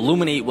ability to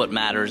illuminate what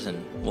matters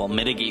and, well,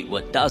 mitigate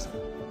what doesn't.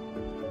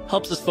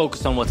 Helps us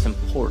focus on what's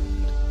important.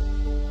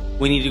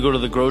 We need to go to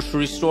the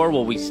grocery store.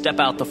 Well, we step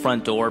out the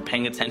front door,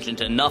 paying attention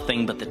to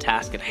nothing but the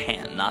task at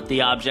hand, not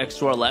the objects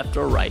to our left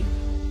or right.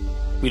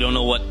 We don't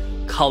know what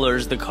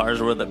colors the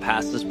cars were that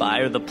passed us by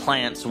or the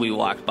plants we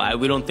walked by.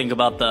 We don't think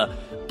about the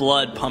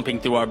blood pumping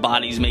through our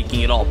bodies,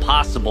 making it all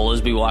possible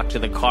as we walk to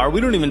the car. We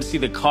don't even see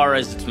the car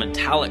as its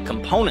metallic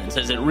components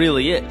as it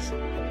really is.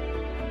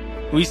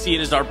 We see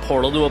it as our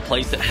portal to a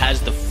place that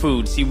has the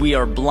food. See, we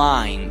are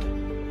blind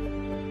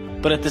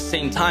but at the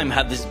same time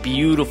have this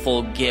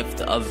beautiful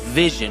gift of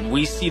vision.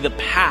 We see the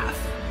path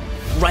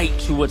right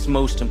to what's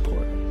most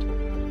important.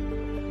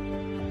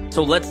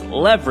 So let's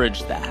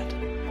leverage that.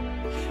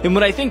 And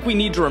what I think we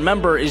need to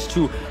remember is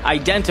to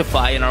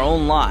identify in our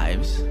own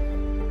lives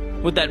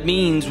what that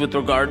means with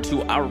regard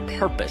to our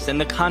purpose in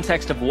the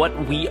context of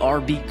what we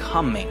are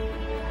becoming.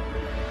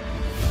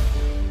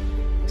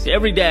 See,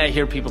 every day I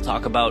hear people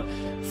talk about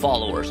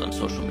followers on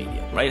social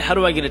media, right? How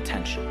do I get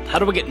attention? How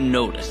do I get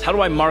noticed? How do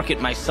I market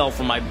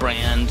myself or my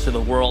brand to the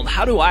world?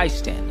 How do I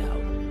stand out?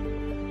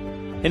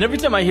 And every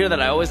time I hear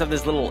that, I always have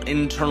this little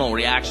internal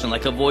reaction,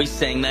 like a voice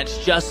saying,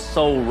 that's just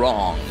so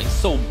wrong. It's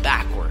so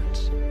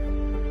backwards.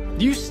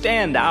 You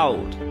stand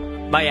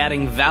out by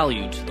adding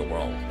value to the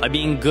world, by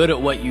being good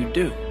at what you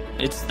do.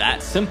 It's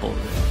that simple,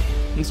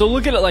 really. And so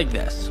look at it like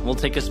this. We'll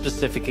take a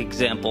specific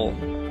example.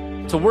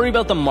 To worry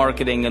about the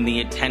marketing and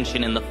the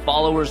attention and the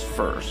followers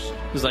first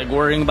is like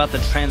worrying about the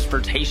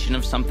transportation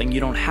of something you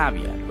don't have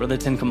yet or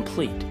that's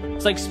incomplete.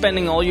 It's like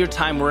spending all your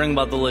time worrying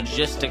about the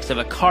logistics of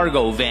a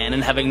cargo van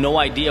and having no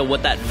idea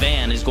what that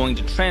van is going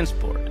to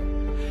transport.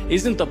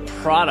 Isn't the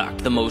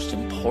product the most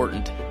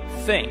important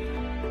thing?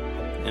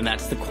 And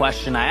that's the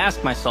question I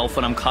ask myself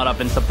when I'm caught up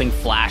in something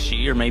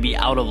flashy or maybe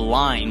out of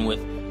line with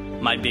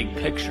my big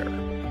picture.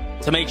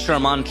 To make sure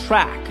I'm on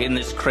track in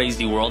this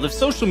crazy world, if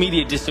social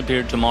media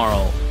disappeared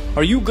tomorrow,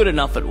 are you good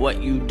enough at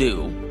what you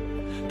do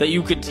that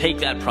you could take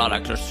that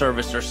product or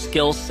service or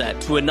skill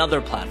set to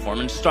another platform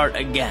and start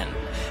again?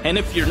 And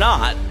if you're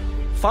not,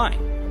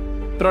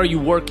 fine. But are you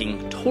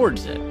working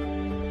towards it?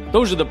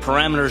 Those are the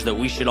parameters that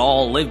we should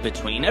all live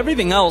between.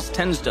 Everything else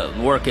tends to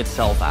work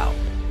itself out.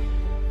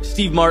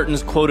 Steve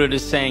Martin's quoted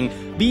as saying,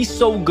 "Be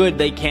so good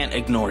they can't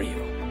ignore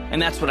you."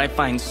 And that's what I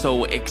find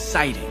so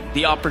exciting.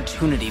 The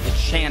opportunity, the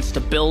chance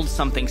to build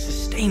something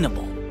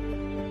sustainable.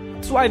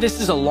 That's why this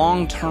is a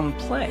long-term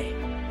play.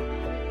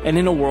 And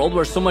in a world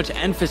where so much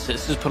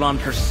emphasis is put on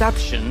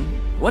perception,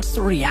 what's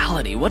the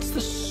reality? What's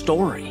the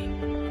story?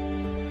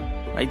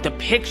 Right? The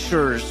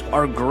pictures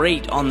are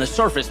great on the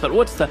surface, but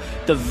what's the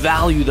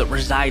value that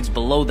resides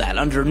below that,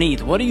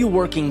 underneath? What are you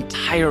working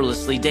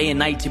tirelessly day and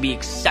night to be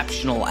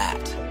exceptional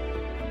at?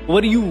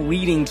 What are you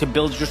reading to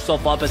build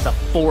yourself up as a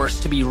force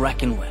to be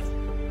reckoned with?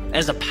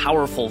 As a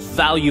powerful,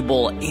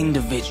 valuable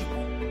individual?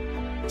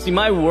 See,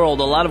 my world,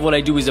 a lot of what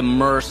I do is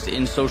immersed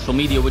in social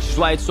media, which is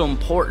why it's so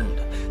important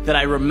that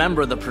I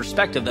remember the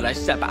perspective, that I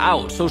step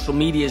out. Social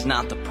media is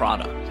not the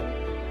product.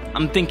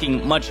 I'm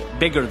thinking much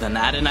bigger than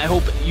that, and I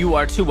hope you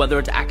are too, whether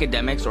it's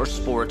academics or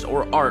sports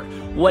or art.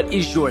 What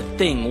is your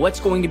thing? What's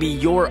going to be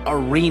your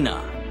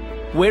arena?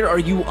 Where are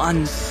you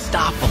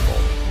unstoppable?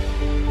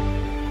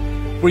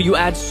 Where you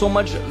add so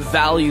much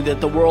value that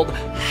the world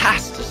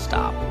has to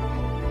stop.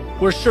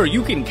 Where sure,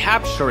 you can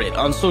capture it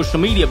on social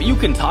media, but you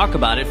can talk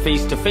about it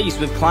face to face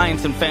with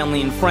clients and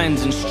family and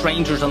friends and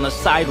strangers on the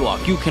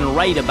sidewalk. You can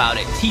write about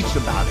it, teach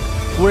about it,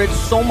 where it's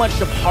so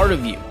much a part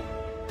of you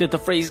that the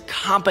phrase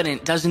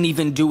competent doesn't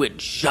even do it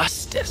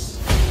justice.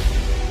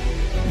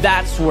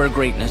 That's where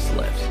greatness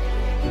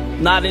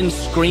lives. Not in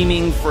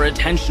screaming for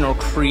attention or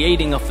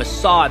creating a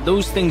facade.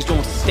 Those things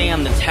don't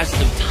stand the test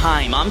of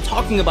time. I'm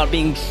talking about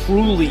being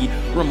truly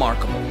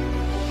remarkable.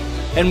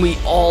 And we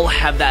all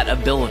have that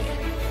ability.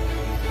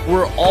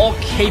 We're all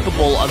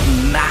capable of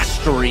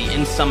mastery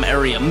in some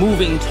area,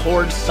 moving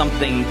towards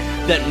something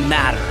that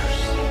matters.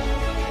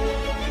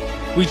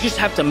 We just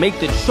have to make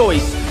the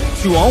choice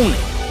to own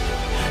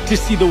it, to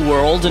see the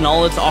world and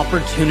all its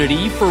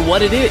opportunity for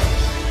what it is,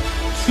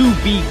 to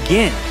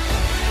begin.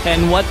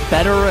 And what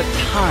better a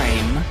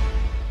time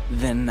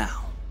than now?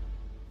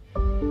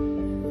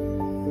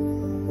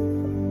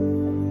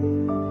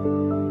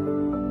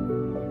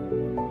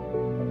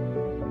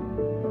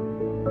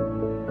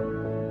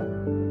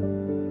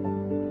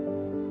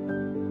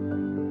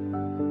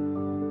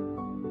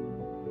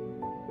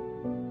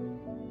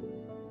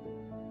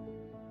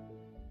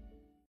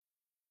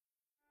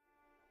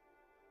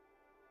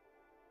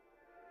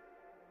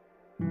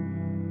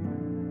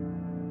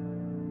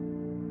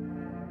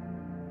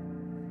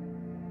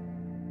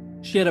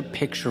 She had a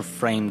picture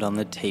framed on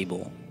the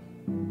table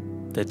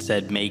that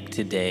said, "Make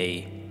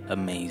today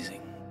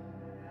amazing."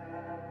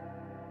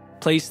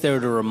 Placed there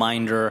to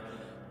remind her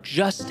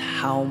just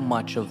how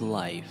much of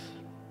life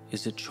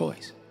is a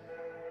choice.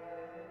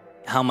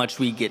 How much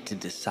we get to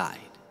decide.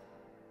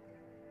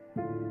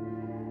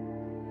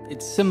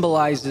 It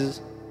symbolizes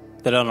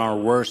that on our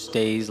worst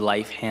days,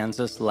 life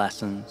hands us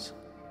lessons.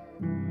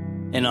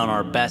 And on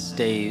our best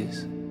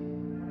days,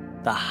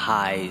 the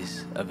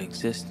highs of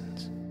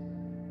existence.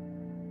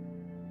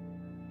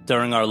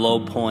 During our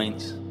low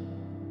points,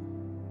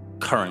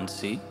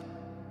 currency,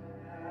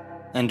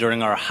 and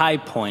during our high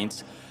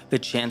points, the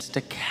chance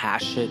to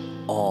cash it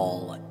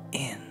all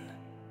in.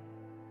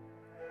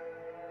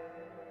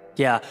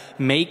 Yeah,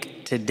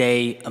 make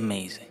today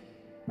amazing.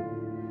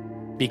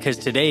 Because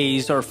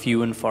today's are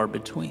few and far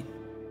between.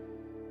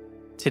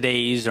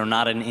 Today's are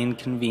not an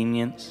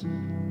inconvenience,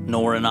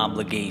 nor an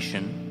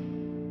obligation.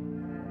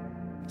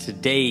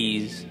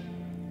 Today's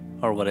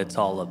are what it's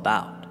all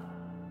about.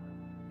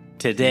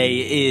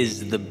 Today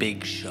is the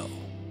big show.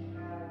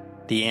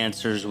 The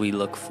answers we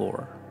look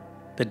for,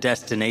 the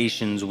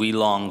destinations we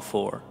long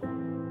for.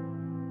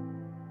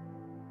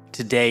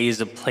 Today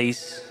is a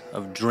place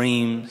of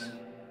dreams.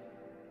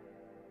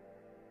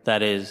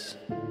 That is,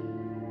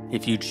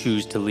 if you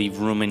choose to leave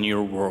room in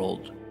your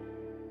world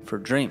for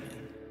dreaming.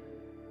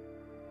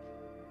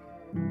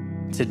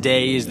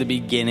 Today is the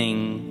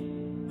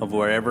beginning of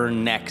wherever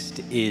next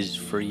is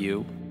for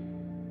you.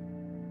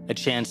 A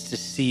chance to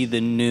see the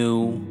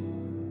new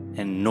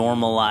and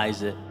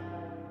normalize it.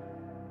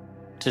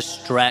 To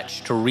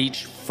stretch, to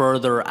reach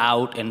further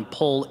out and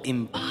pull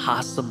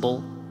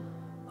impossible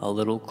a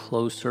little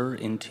closer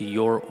into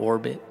your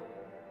orbit.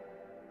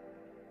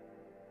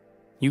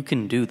 You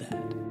can do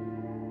that.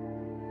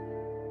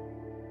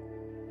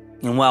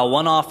 And while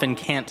one often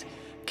can't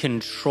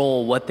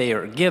control what they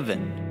are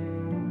given,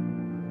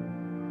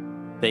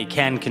 they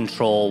can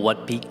control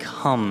what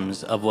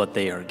becomes of what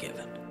they are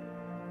given.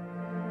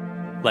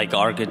 Like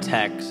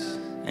architects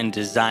and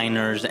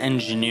designers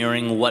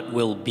engineering what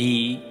will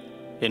be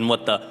and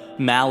what the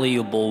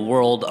malleable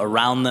world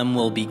around them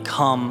will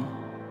become.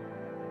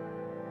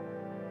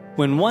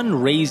 When one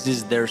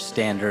raises their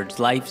standards,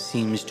 life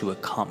seems to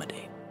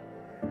accommodate.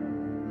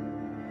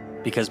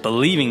 Because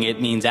believing it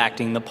means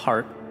acting the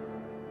part,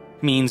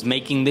 means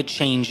making the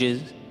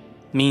changes,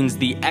 means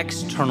the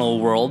external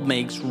world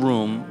makes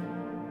room,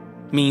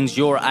 means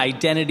your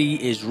identity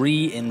is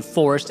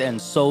reinforced,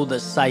 and so the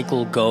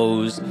cycle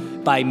goes.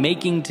 By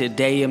making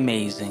today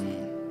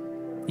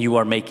amazing, you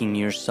are making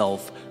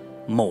yourself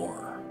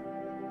more.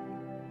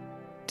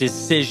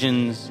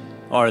 Decisions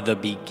are the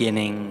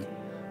beginning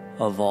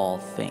of all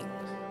things.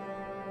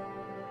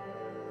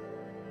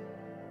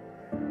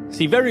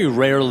 See, very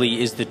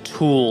rarely is the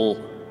tool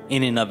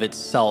in and of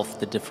itself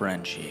the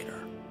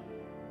differentiator.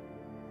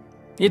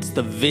 It's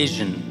the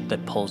vision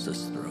that pulls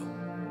us through.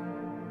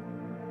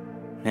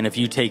 And if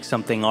you take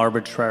something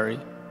arbitrary,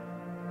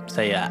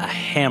 say a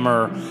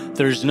hammer,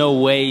 there's no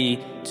way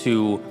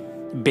to,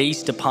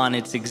 based upon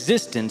its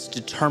existence,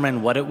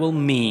 determine what it will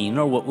mean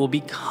or what will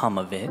become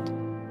of it.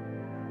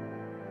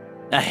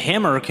 A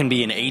hammer can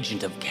be an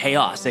agent of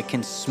chaos. It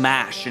can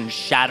smash and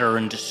shatter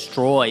and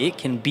destroy. It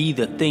can be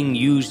the thing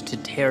used to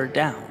tear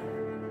down.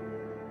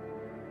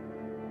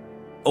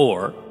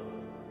 Or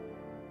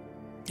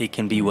it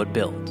can be what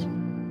builds.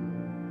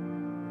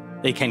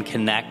 It can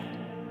connect.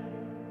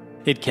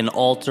 It can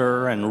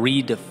alter and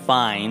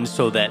redefine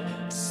so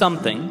that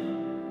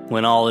something,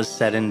 when all is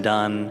said and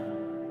done,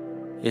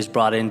 is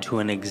brought into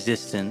an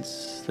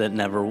existence that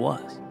never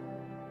was.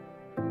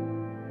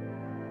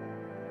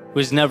 It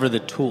was never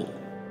the tool.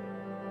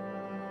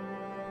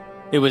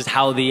 It was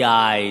how the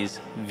eyes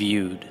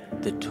viewed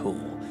the tool.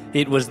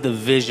 It was the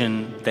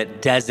vision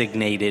that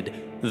designated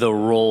the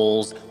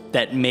roles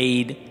that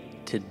made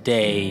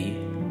today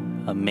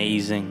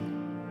amazing.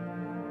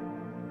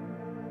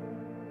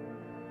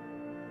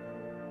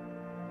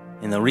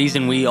 And the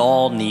reason we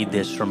all need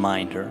this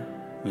reminder,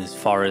 as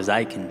far as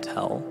I can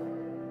tell,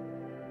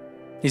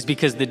 is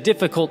because the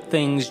difficult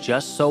things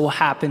just so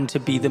happen to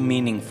be the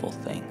meaningful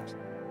things.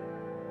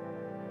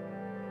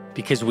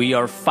 Because we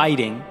are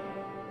fighting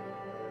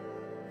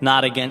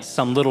not against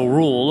some little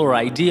rule or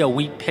idea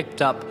we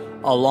picked up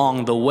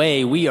along the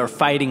way. We are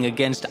fighting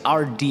against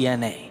our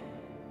DNA,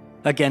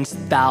 against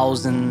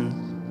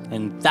thousands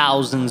and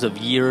thousands of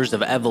years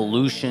of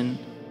evolution.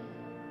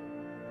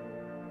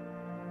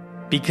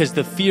 Because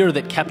the fear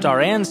that kept our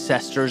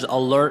ancestors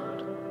alert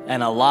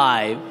and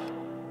alive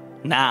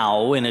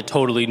now in a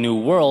totally new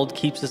world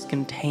keeps us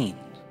contained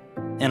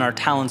and our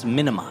talents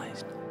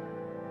minimized.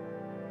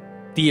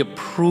 The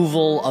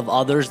approval of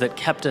others that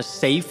kept us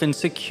safe and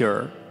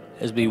secure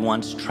as we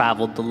once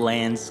traveled the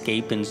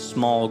landscape in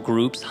small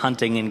groups,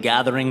 hunting and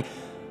gathering,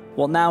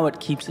 well, now it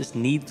keeps us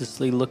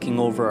needlessly looking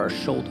over our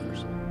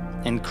shoulders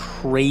and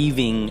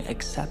craving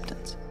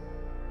acceptance.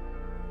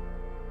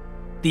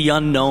 The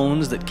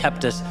unknowns that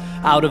kept us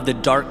out of the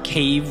dark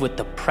cave with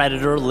the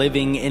predator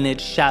living in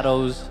its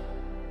shadows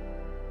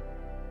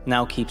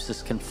now keeps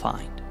us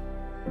confined,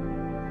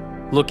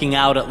 looking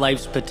out at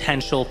life's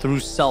potential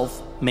through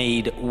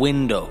self-made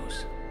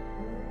windows.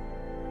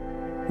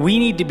 We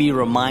need to be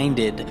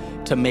reminded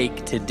to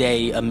make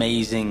today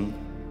amazing,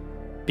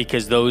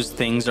 because those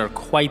things are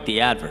quite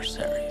the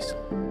adversaries.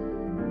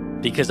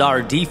 Because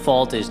our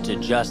default is to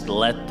just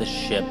let the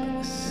ship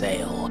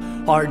sail.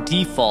 Our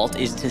default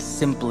is to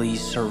simply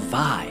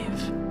survive.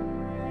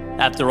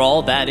 After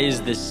all, that is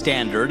the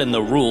standard and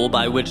the rule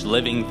by which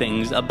living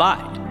things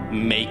abide.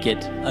 Make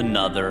it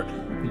another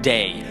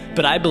day.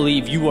 But I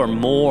believe you are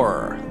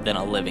more than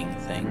a living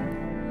thing.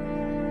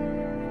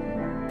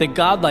 The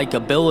godlike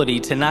ability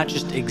to not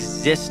just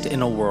exist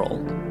in a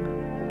world,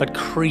 but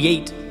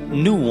create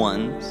new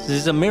ones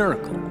is a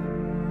miracle,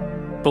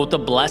 both a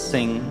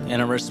blessing and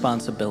a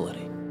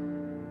responsibility.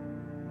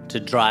 To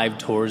drive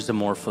towards a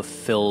more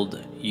fulfilled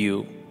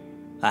you,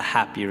 a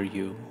happier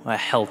you, a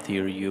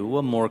healthier you,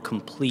 a more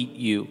complete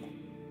you.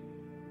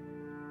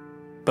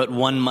 But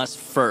one must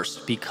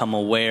first become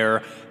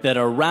aware that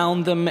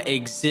around them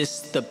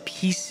exist the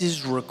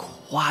pieces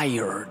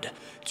required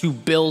to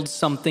build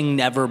something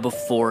never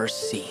before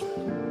seen.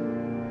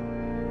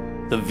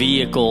 The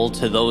vehicle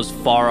to those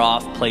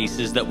far-off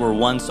places that were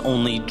once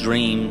only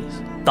dreams,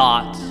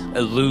 thoughts,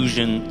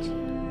 illusions.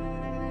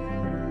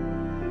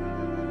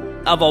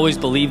 I've always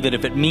believed that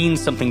if it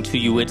means something to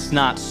you, it's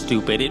not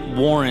stupid. It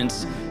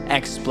warrants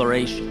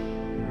exploration.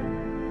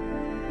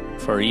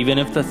 For even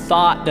if the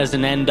thought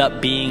doesn't end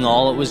up being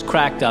all it was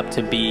cracked up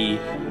to be,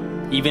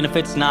 even if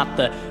it's not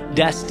the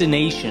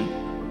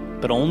destination,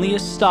 but only a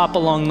stop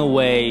along the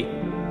way,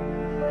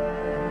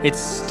 it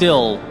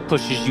still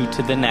pushes you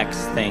to the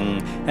next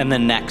thing, and the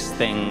next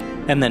thing,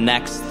 and the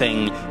next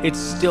thing. It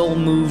still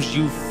moves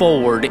you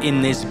forward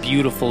in this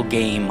beautiful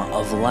game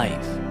of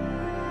life.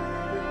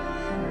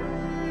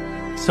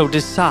 So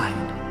decide.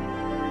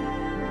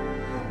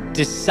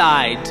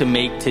 Decide to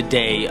make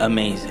today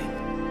amazing.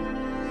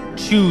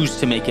 Choose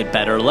to make it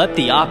better. Let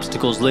the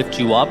obstacles lift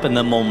you up and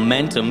the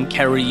momentum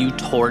carry you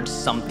towards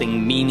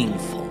something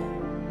meaningful.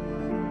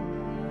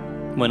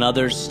 When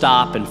others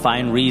stop and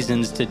find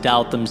reasons to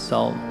doubt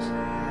themselves,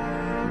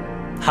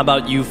 how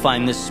about you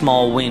find this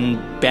small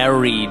win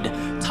buried,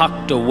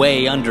 tucked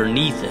away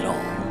underneath it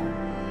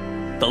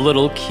all? The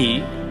little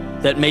key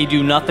that may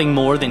do nothing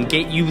more than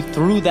get you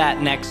through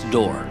that next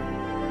door.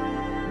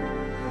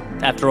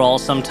 After all,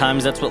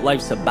 sometimes that's what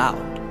life's about.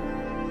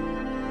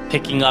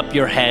 Picking up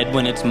your head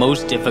when it's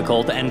most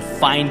difficult and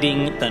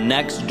finding the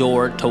next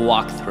door to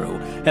walk through.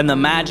 And the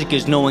magic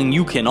is knowing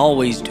you can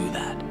always do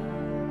that.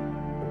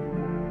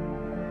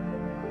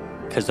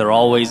 Because there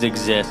always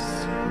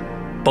exists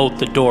both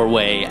the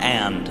doorway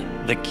and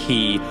the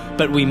key,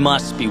 but we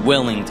must be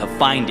willing to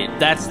find it.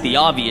 That's the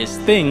obvious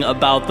thing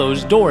about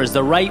those doors.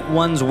 The right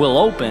ones will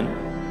open,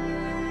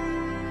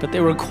 but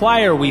they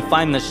require we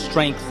find the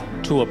strength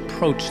to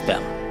approach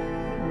them.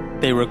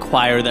 They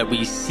require that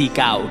we seek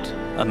out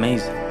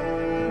amazing.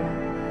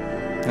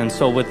 And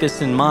so with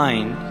this in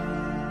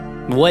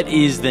mind, what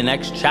is the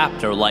next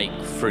chapter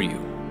like for you?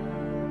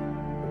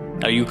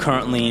 Are you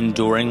currently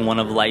enduring one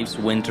of life's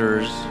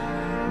winters?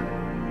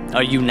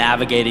 Are you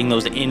navigating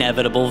those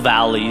inevitable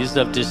valleys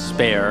of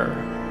despair,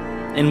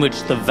 in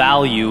which the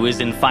value is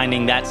in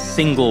finding that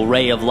single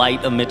ray of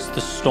light amidst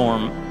the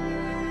storm?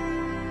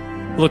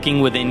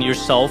 Looking within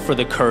yourself for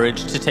the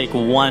courage to take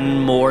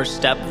one more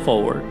step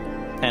forward,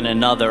 and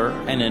another,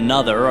 and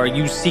another? Are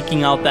you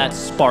seeking out that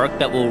spark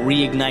that will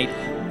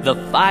reignite the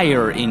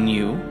fire in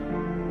you?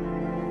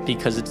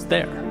 Because it's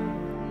there,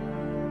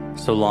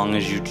 so long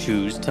as you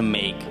choose to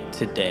make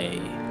today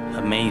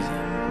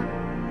amazing.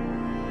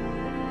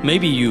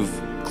 Maybe you've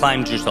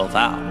climbed yourself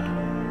out.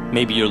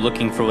 Maybe you're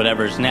looking for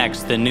whatever's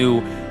next, the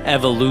new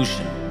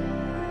evolution.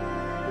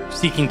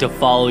 Seeking to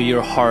follow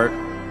your heart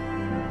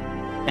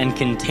and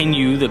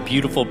continue the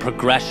beautiful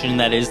progression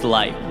that is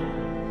life.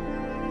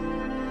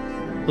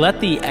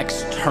 Let the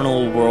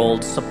external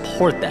world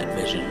support that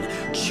vision.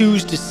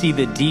 Choose to see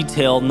the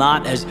detail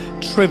not as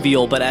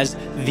trivial, but as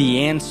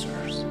the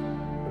answers.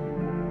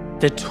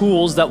 The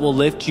tools that will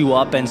lift you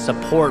up and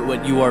support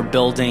what you are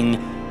building,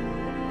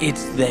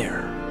 it's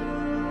there.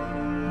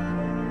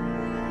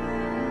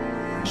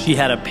 She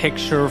had a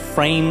picture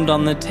framed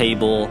on the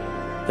table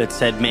that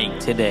said, "Make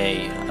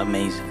today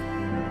amazing."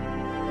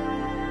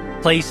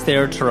 Placed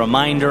there to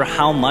remind her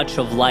how much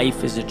of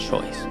life is a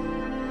choice.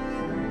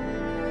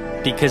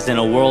 Because in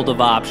a world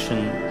of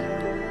options,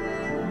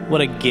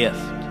 what a gift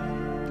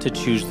to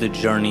choose the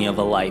journey of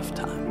a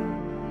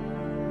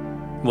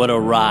lifetime. What a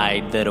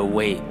ride that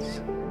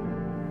awaits,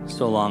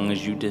 so long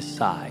as you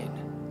decide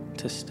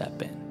to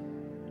step in.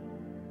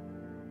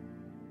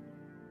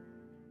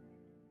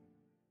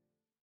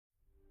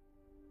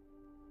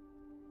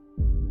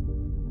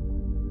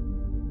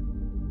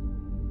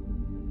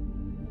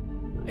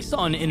 I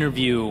saw an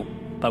interview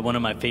by one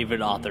of my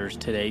favorite authors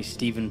today,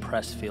 Steven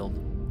Pressfield,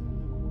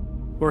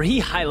 where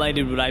he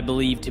highlighted what I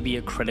believe to be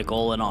a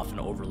critical and often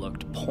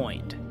overlooked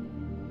point.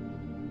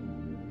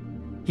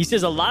 He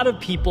says a lot of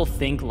people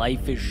think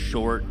life is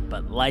short,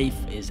 but life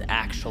is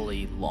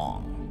actually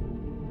long.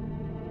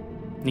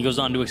 And he goes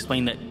on to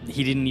explain that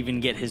he didn't even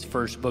get his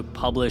first book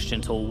published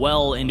until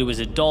well into his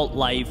adult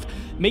life,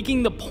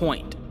 making the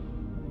point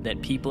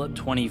that people at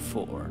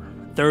 24,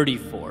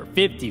 34,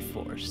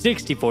 54,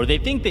 64, they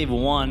think they've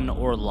won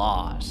or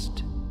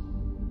lost,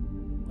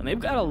 when they've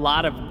got a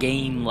lot of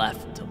game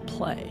left to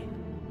play.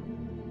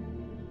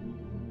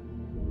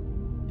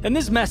 And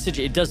this message,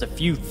 it does a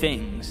few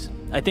things.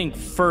 I think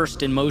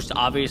first and most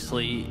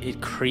obviously,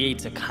 it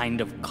creates a kind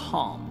of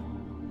calm.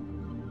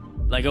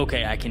 Like,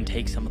 okay, I can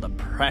take some of the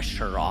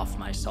pressure off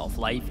myself.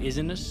 Life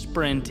isn't a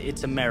sprint,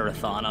 it's a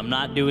marathon. I'm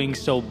not doing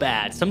so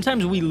bad.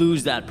 Sometimes we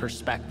lose that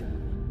perspective.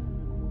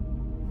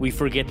 We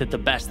forget that the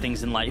best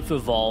things in life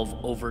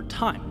evolve over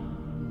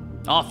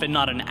time. Often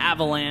not an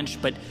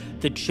avalanche, but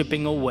the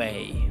chipping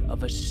away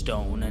of a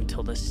stone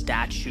until the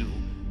statue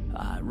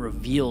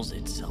reveals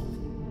itself.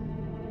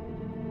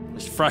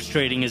 As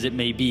frustrating as it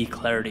may be,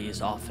 clarity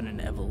is often an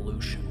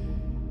evolution.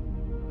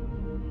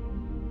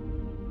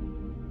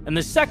 And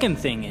the second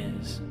thing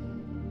is,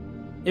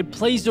 it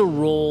plays a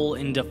role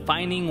in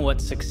defining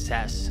what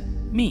success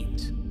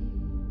means.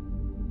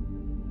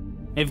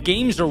 If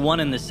games are won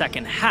in the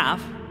second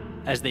half,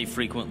 as they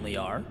frequently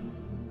are,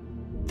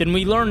 then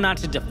we learn not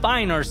to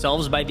define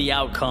ourselves by the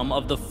outcome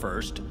of the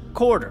first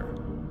quarter.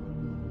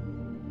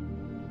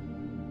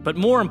 But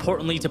more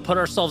importantly, to put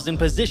ourselves in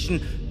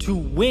position to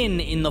win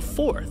in the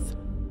fourth.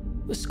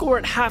 The score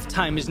at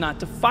halftime is not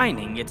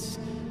defining. It's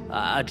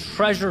a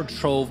treasure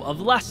trove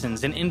of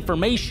lessons and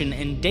information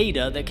and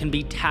data that can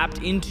be tapped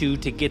into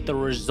to get the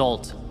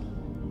result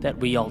that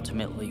we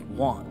ultimately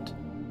want.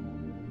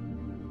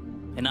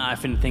 And I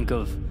often think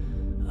of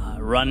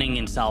running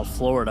in South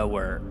Florida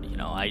where,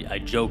 I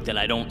joke that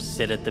I don't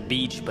sit at the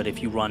beach, but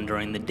if you run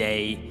during the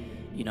day,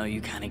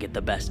 you kind of get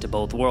the best of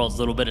both worlds. A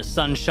little bit of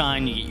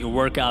sunshine, you get your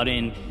workout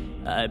in,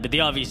 but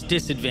the obvious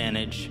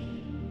disadvantage,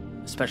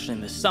 especially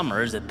in the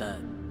summer, is that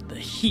the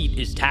heat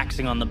is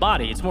taxing on the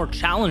body. It's more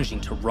challenging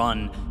to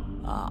run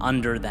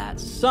under that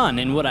sun.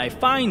 And what I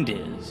find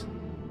is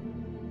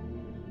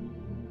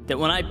that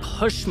when I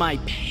push my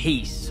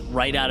pace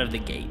right out of the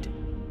gate,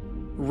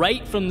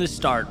 right from the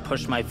start,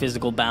 push my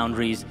physical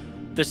boundaries,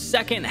 the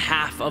second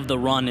half of the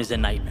run is a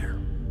nightmare.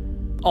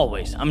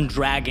 Always. I'm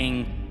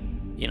dragging,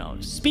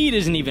 speed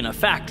isn't even a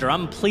factor.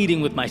 I'm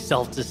pleading with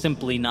myself to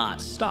simply not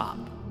stop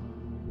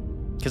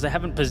because I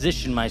haven't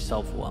positioned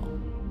myself well.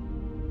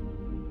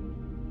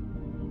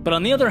 But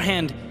on the other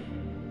hand,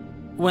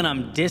 when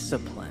I'm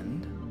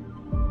disciplined,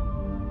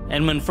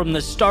 and when from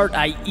the start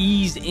I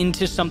ease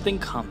into something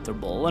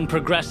comfortable and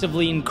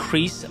progressively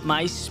increase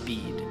my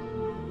speed,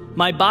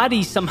 my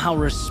body somehow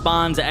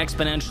responds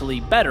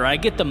exponentially better. I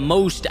get the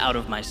most out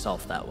of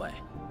myself that way.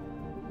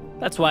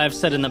 That's why I've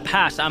said in the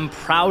past, I'm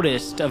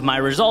proudest of my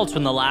results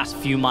when the last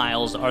few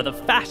miles are the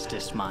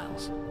fastest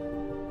miles.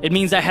 It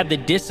means I had the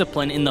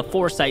discipline and the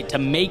foresight to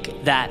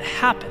make that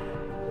happen.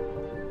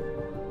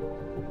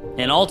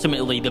 And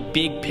ultimately, the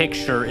big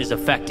picture is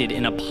affected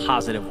in a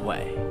positive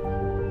way.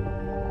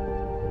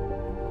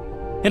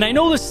 And I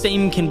know the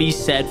same can be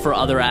said for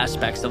other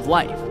aspects of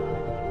life.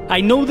 I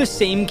know the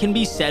same can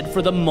be said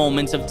for the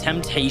moments of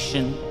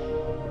temptation,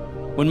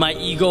 when my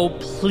ego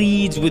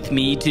pleads with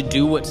me to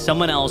do what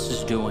someone else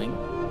is doing,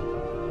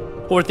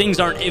 or things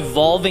aren't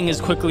evolving as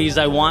quickly as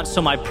I want,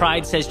 so my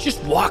pride says,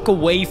 just walk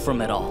away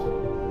from it all.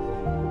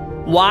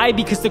 Why?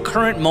 Because the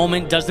current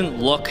moment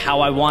doesn't look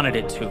how I wanted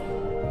it to.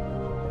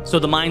 So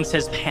the mind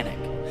says panic.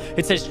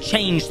 It says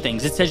change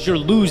things. It says you're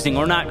losing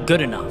or not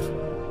good enough.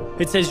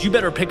 It says you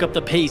better pick up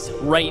the pace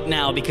right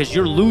now because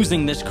you're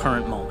losing this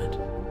current moment.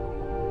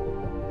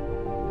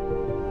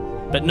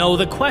 But no,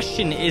 the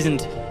question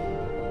isn't,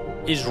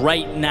 is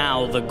right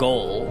now the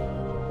goal?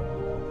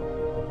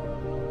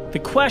 The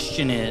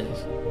question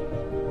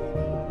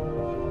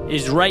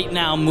is right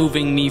now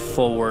moving me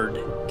forward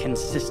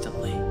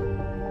consistently?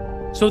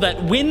 So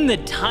that when the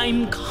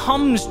time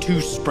comes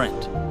to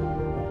sprint,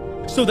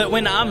 so that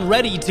when I'm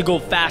ready to go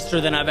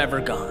faster than I've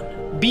ever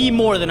gone, be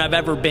more than I've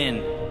ever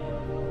been,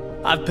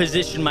 I've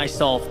positioned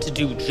myself to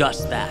do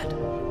just that.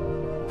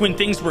 When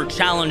things were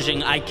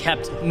challenging, I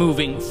kept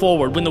moving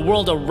forward. When the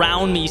world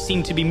around me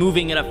seemed to be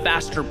moving at a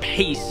faster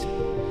pace,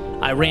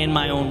 I ran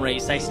my own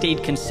race. I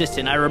stayed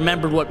consistent. I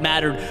remembered what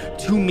mattered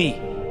to me.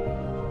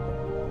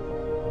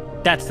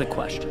 That's the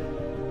question.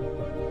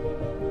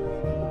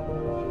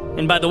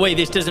 And by the way,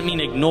 this doesn't mean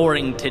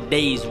ignoring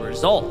today's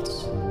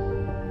results.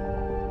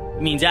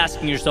 It means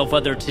asking yourself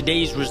whether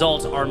today's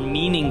results are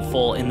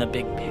meaningful in the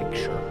big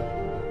picture.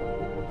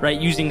 Right?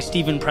 Using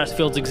Stephen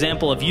Pressfield's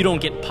example, if you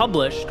don't get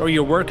published or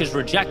your work is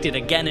rejected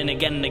again and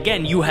again and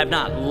again, you have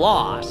not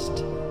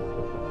lost.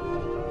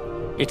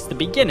 It's the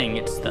beginning.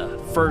 It's the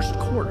first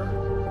quarter.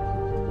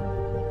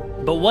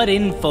 But what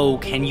info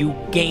can you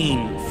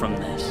gain from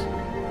this?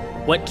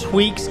 What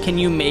tweaks can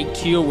you make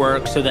to your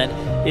work so that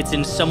it's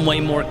in some way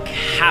more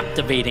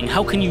captivating?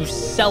 How can you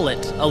sell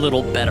it a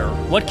little better?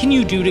 What can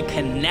you do to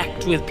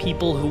connect with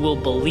people who will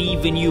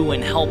believe in you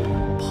and help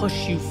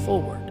push you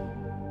forward?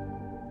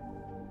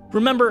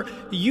 Remember,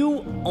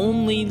 you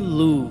only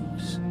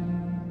lose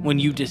when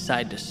you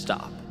decide to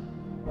stop.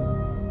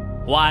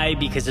 Why?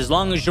 Because as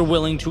long as you're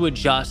willing to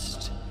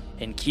adjust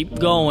and keep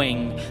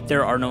going,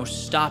 there are no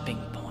stopping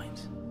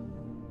points.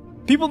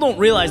 People don't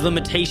realize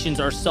limitations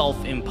are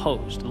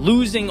self-imposed.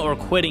 Losing or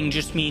quitting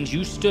just means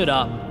you stood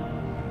up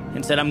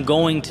and said, I'm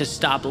going to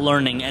stop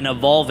learning and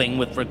evolving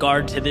with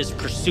regard to this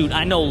pursuit.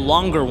 I no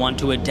longer want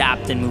to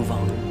adapt and move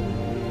on.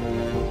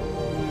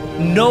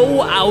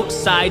 No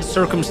outside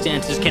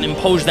circumstances can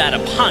impose that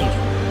upon you.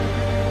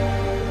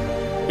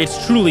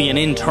 It's truly an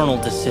internal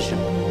decision.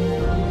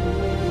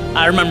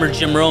 I remember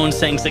Jim Rohn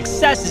saying,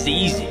 success is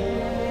easy.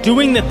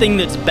 Doing the thing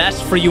that's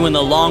best for you in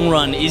the long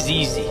run is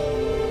easy.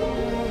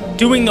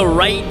 Doing the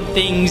right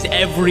things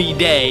every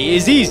day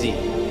is easy.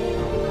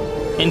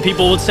 And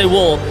people would say,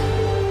 well,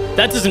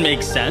 that doesn't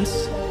make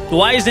sense.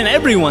 Why isn't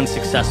everyone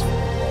successful?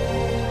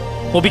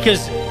 Well,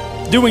 because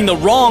doing the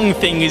wrong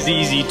thing is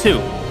easy too.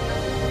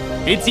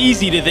 It's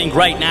easy to think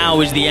right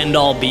now is the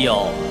end-all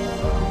be-all.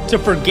 to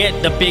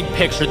forget the big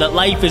picture, that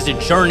life is a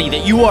journey,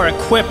 that you are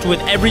equipped with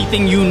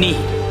everything you need.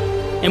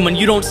 And when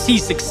you don't see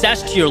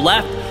success to your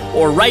left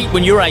or right,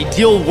 when your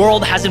ideal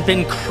world hasn't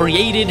been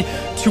created,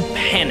 to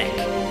panic,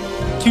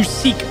 to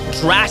seek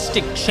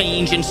drastic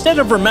change. Instead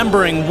of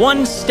remembering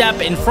one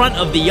step in front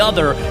of the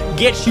other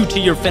gets you to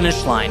your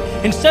finish line.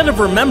 Instead of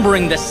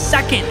remembering the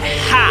second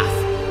half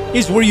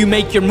is where you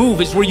make your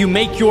move, is where you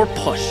make your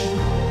push.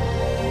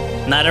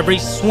 Not every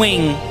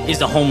swing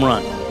is a home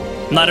run.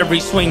 Not every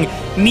swing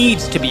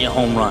needs to be a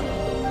home run.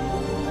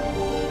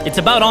 It's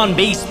about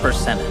on-base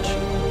percentage.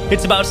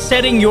 It's about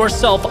setting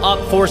yourself up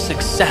for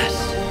success.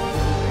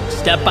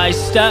 Step by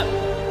step,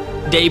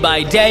 day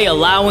by day,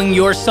 allowing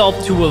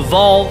yourself to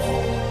evolve.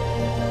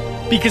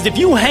 Because if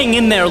you hang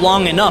in there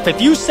long enough,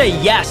 if you say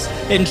yes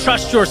and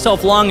trust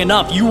yourself long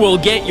enough, you will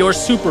get your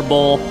Super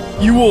Bowl.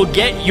 You will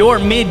get your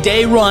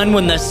midday run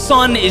when the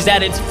sun is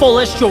at its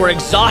fullest, you're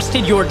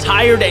exhausted, you're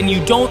tired, and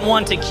you don't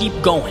want to keep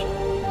going.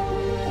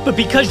 But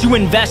because you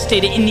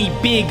invested in the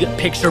big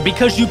picture,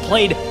 because you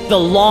played the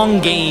long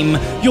game,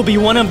 you'll be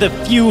one of the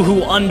few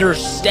who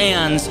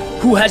understands,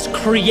 who has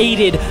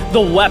created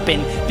the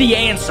weapon, the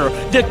answer,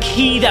 the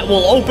key that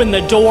will open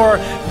the door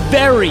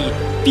very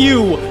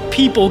few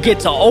people get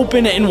to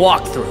open and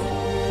walk through.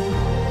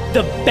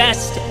 The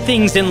best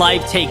things in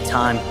life take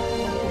time,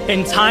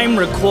 and time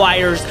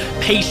requires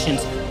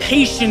patience.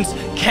 Patience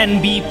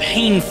can be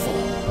painful.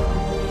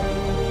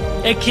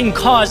 It can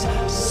cause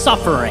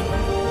suffering,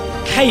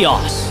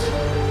 chaos.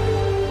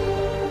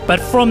 But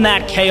from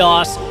that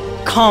chaos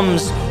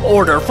comes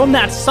order. From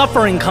that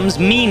suffering comes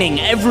meaning.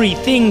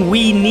 Everything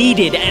we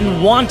needed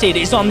and wanted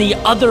is on the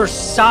other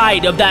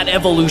side of that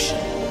evolution.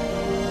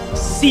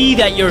 See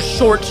that your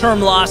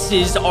short-term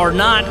losses are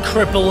not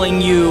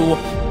crippling you.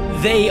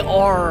 They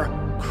are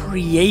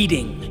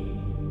creating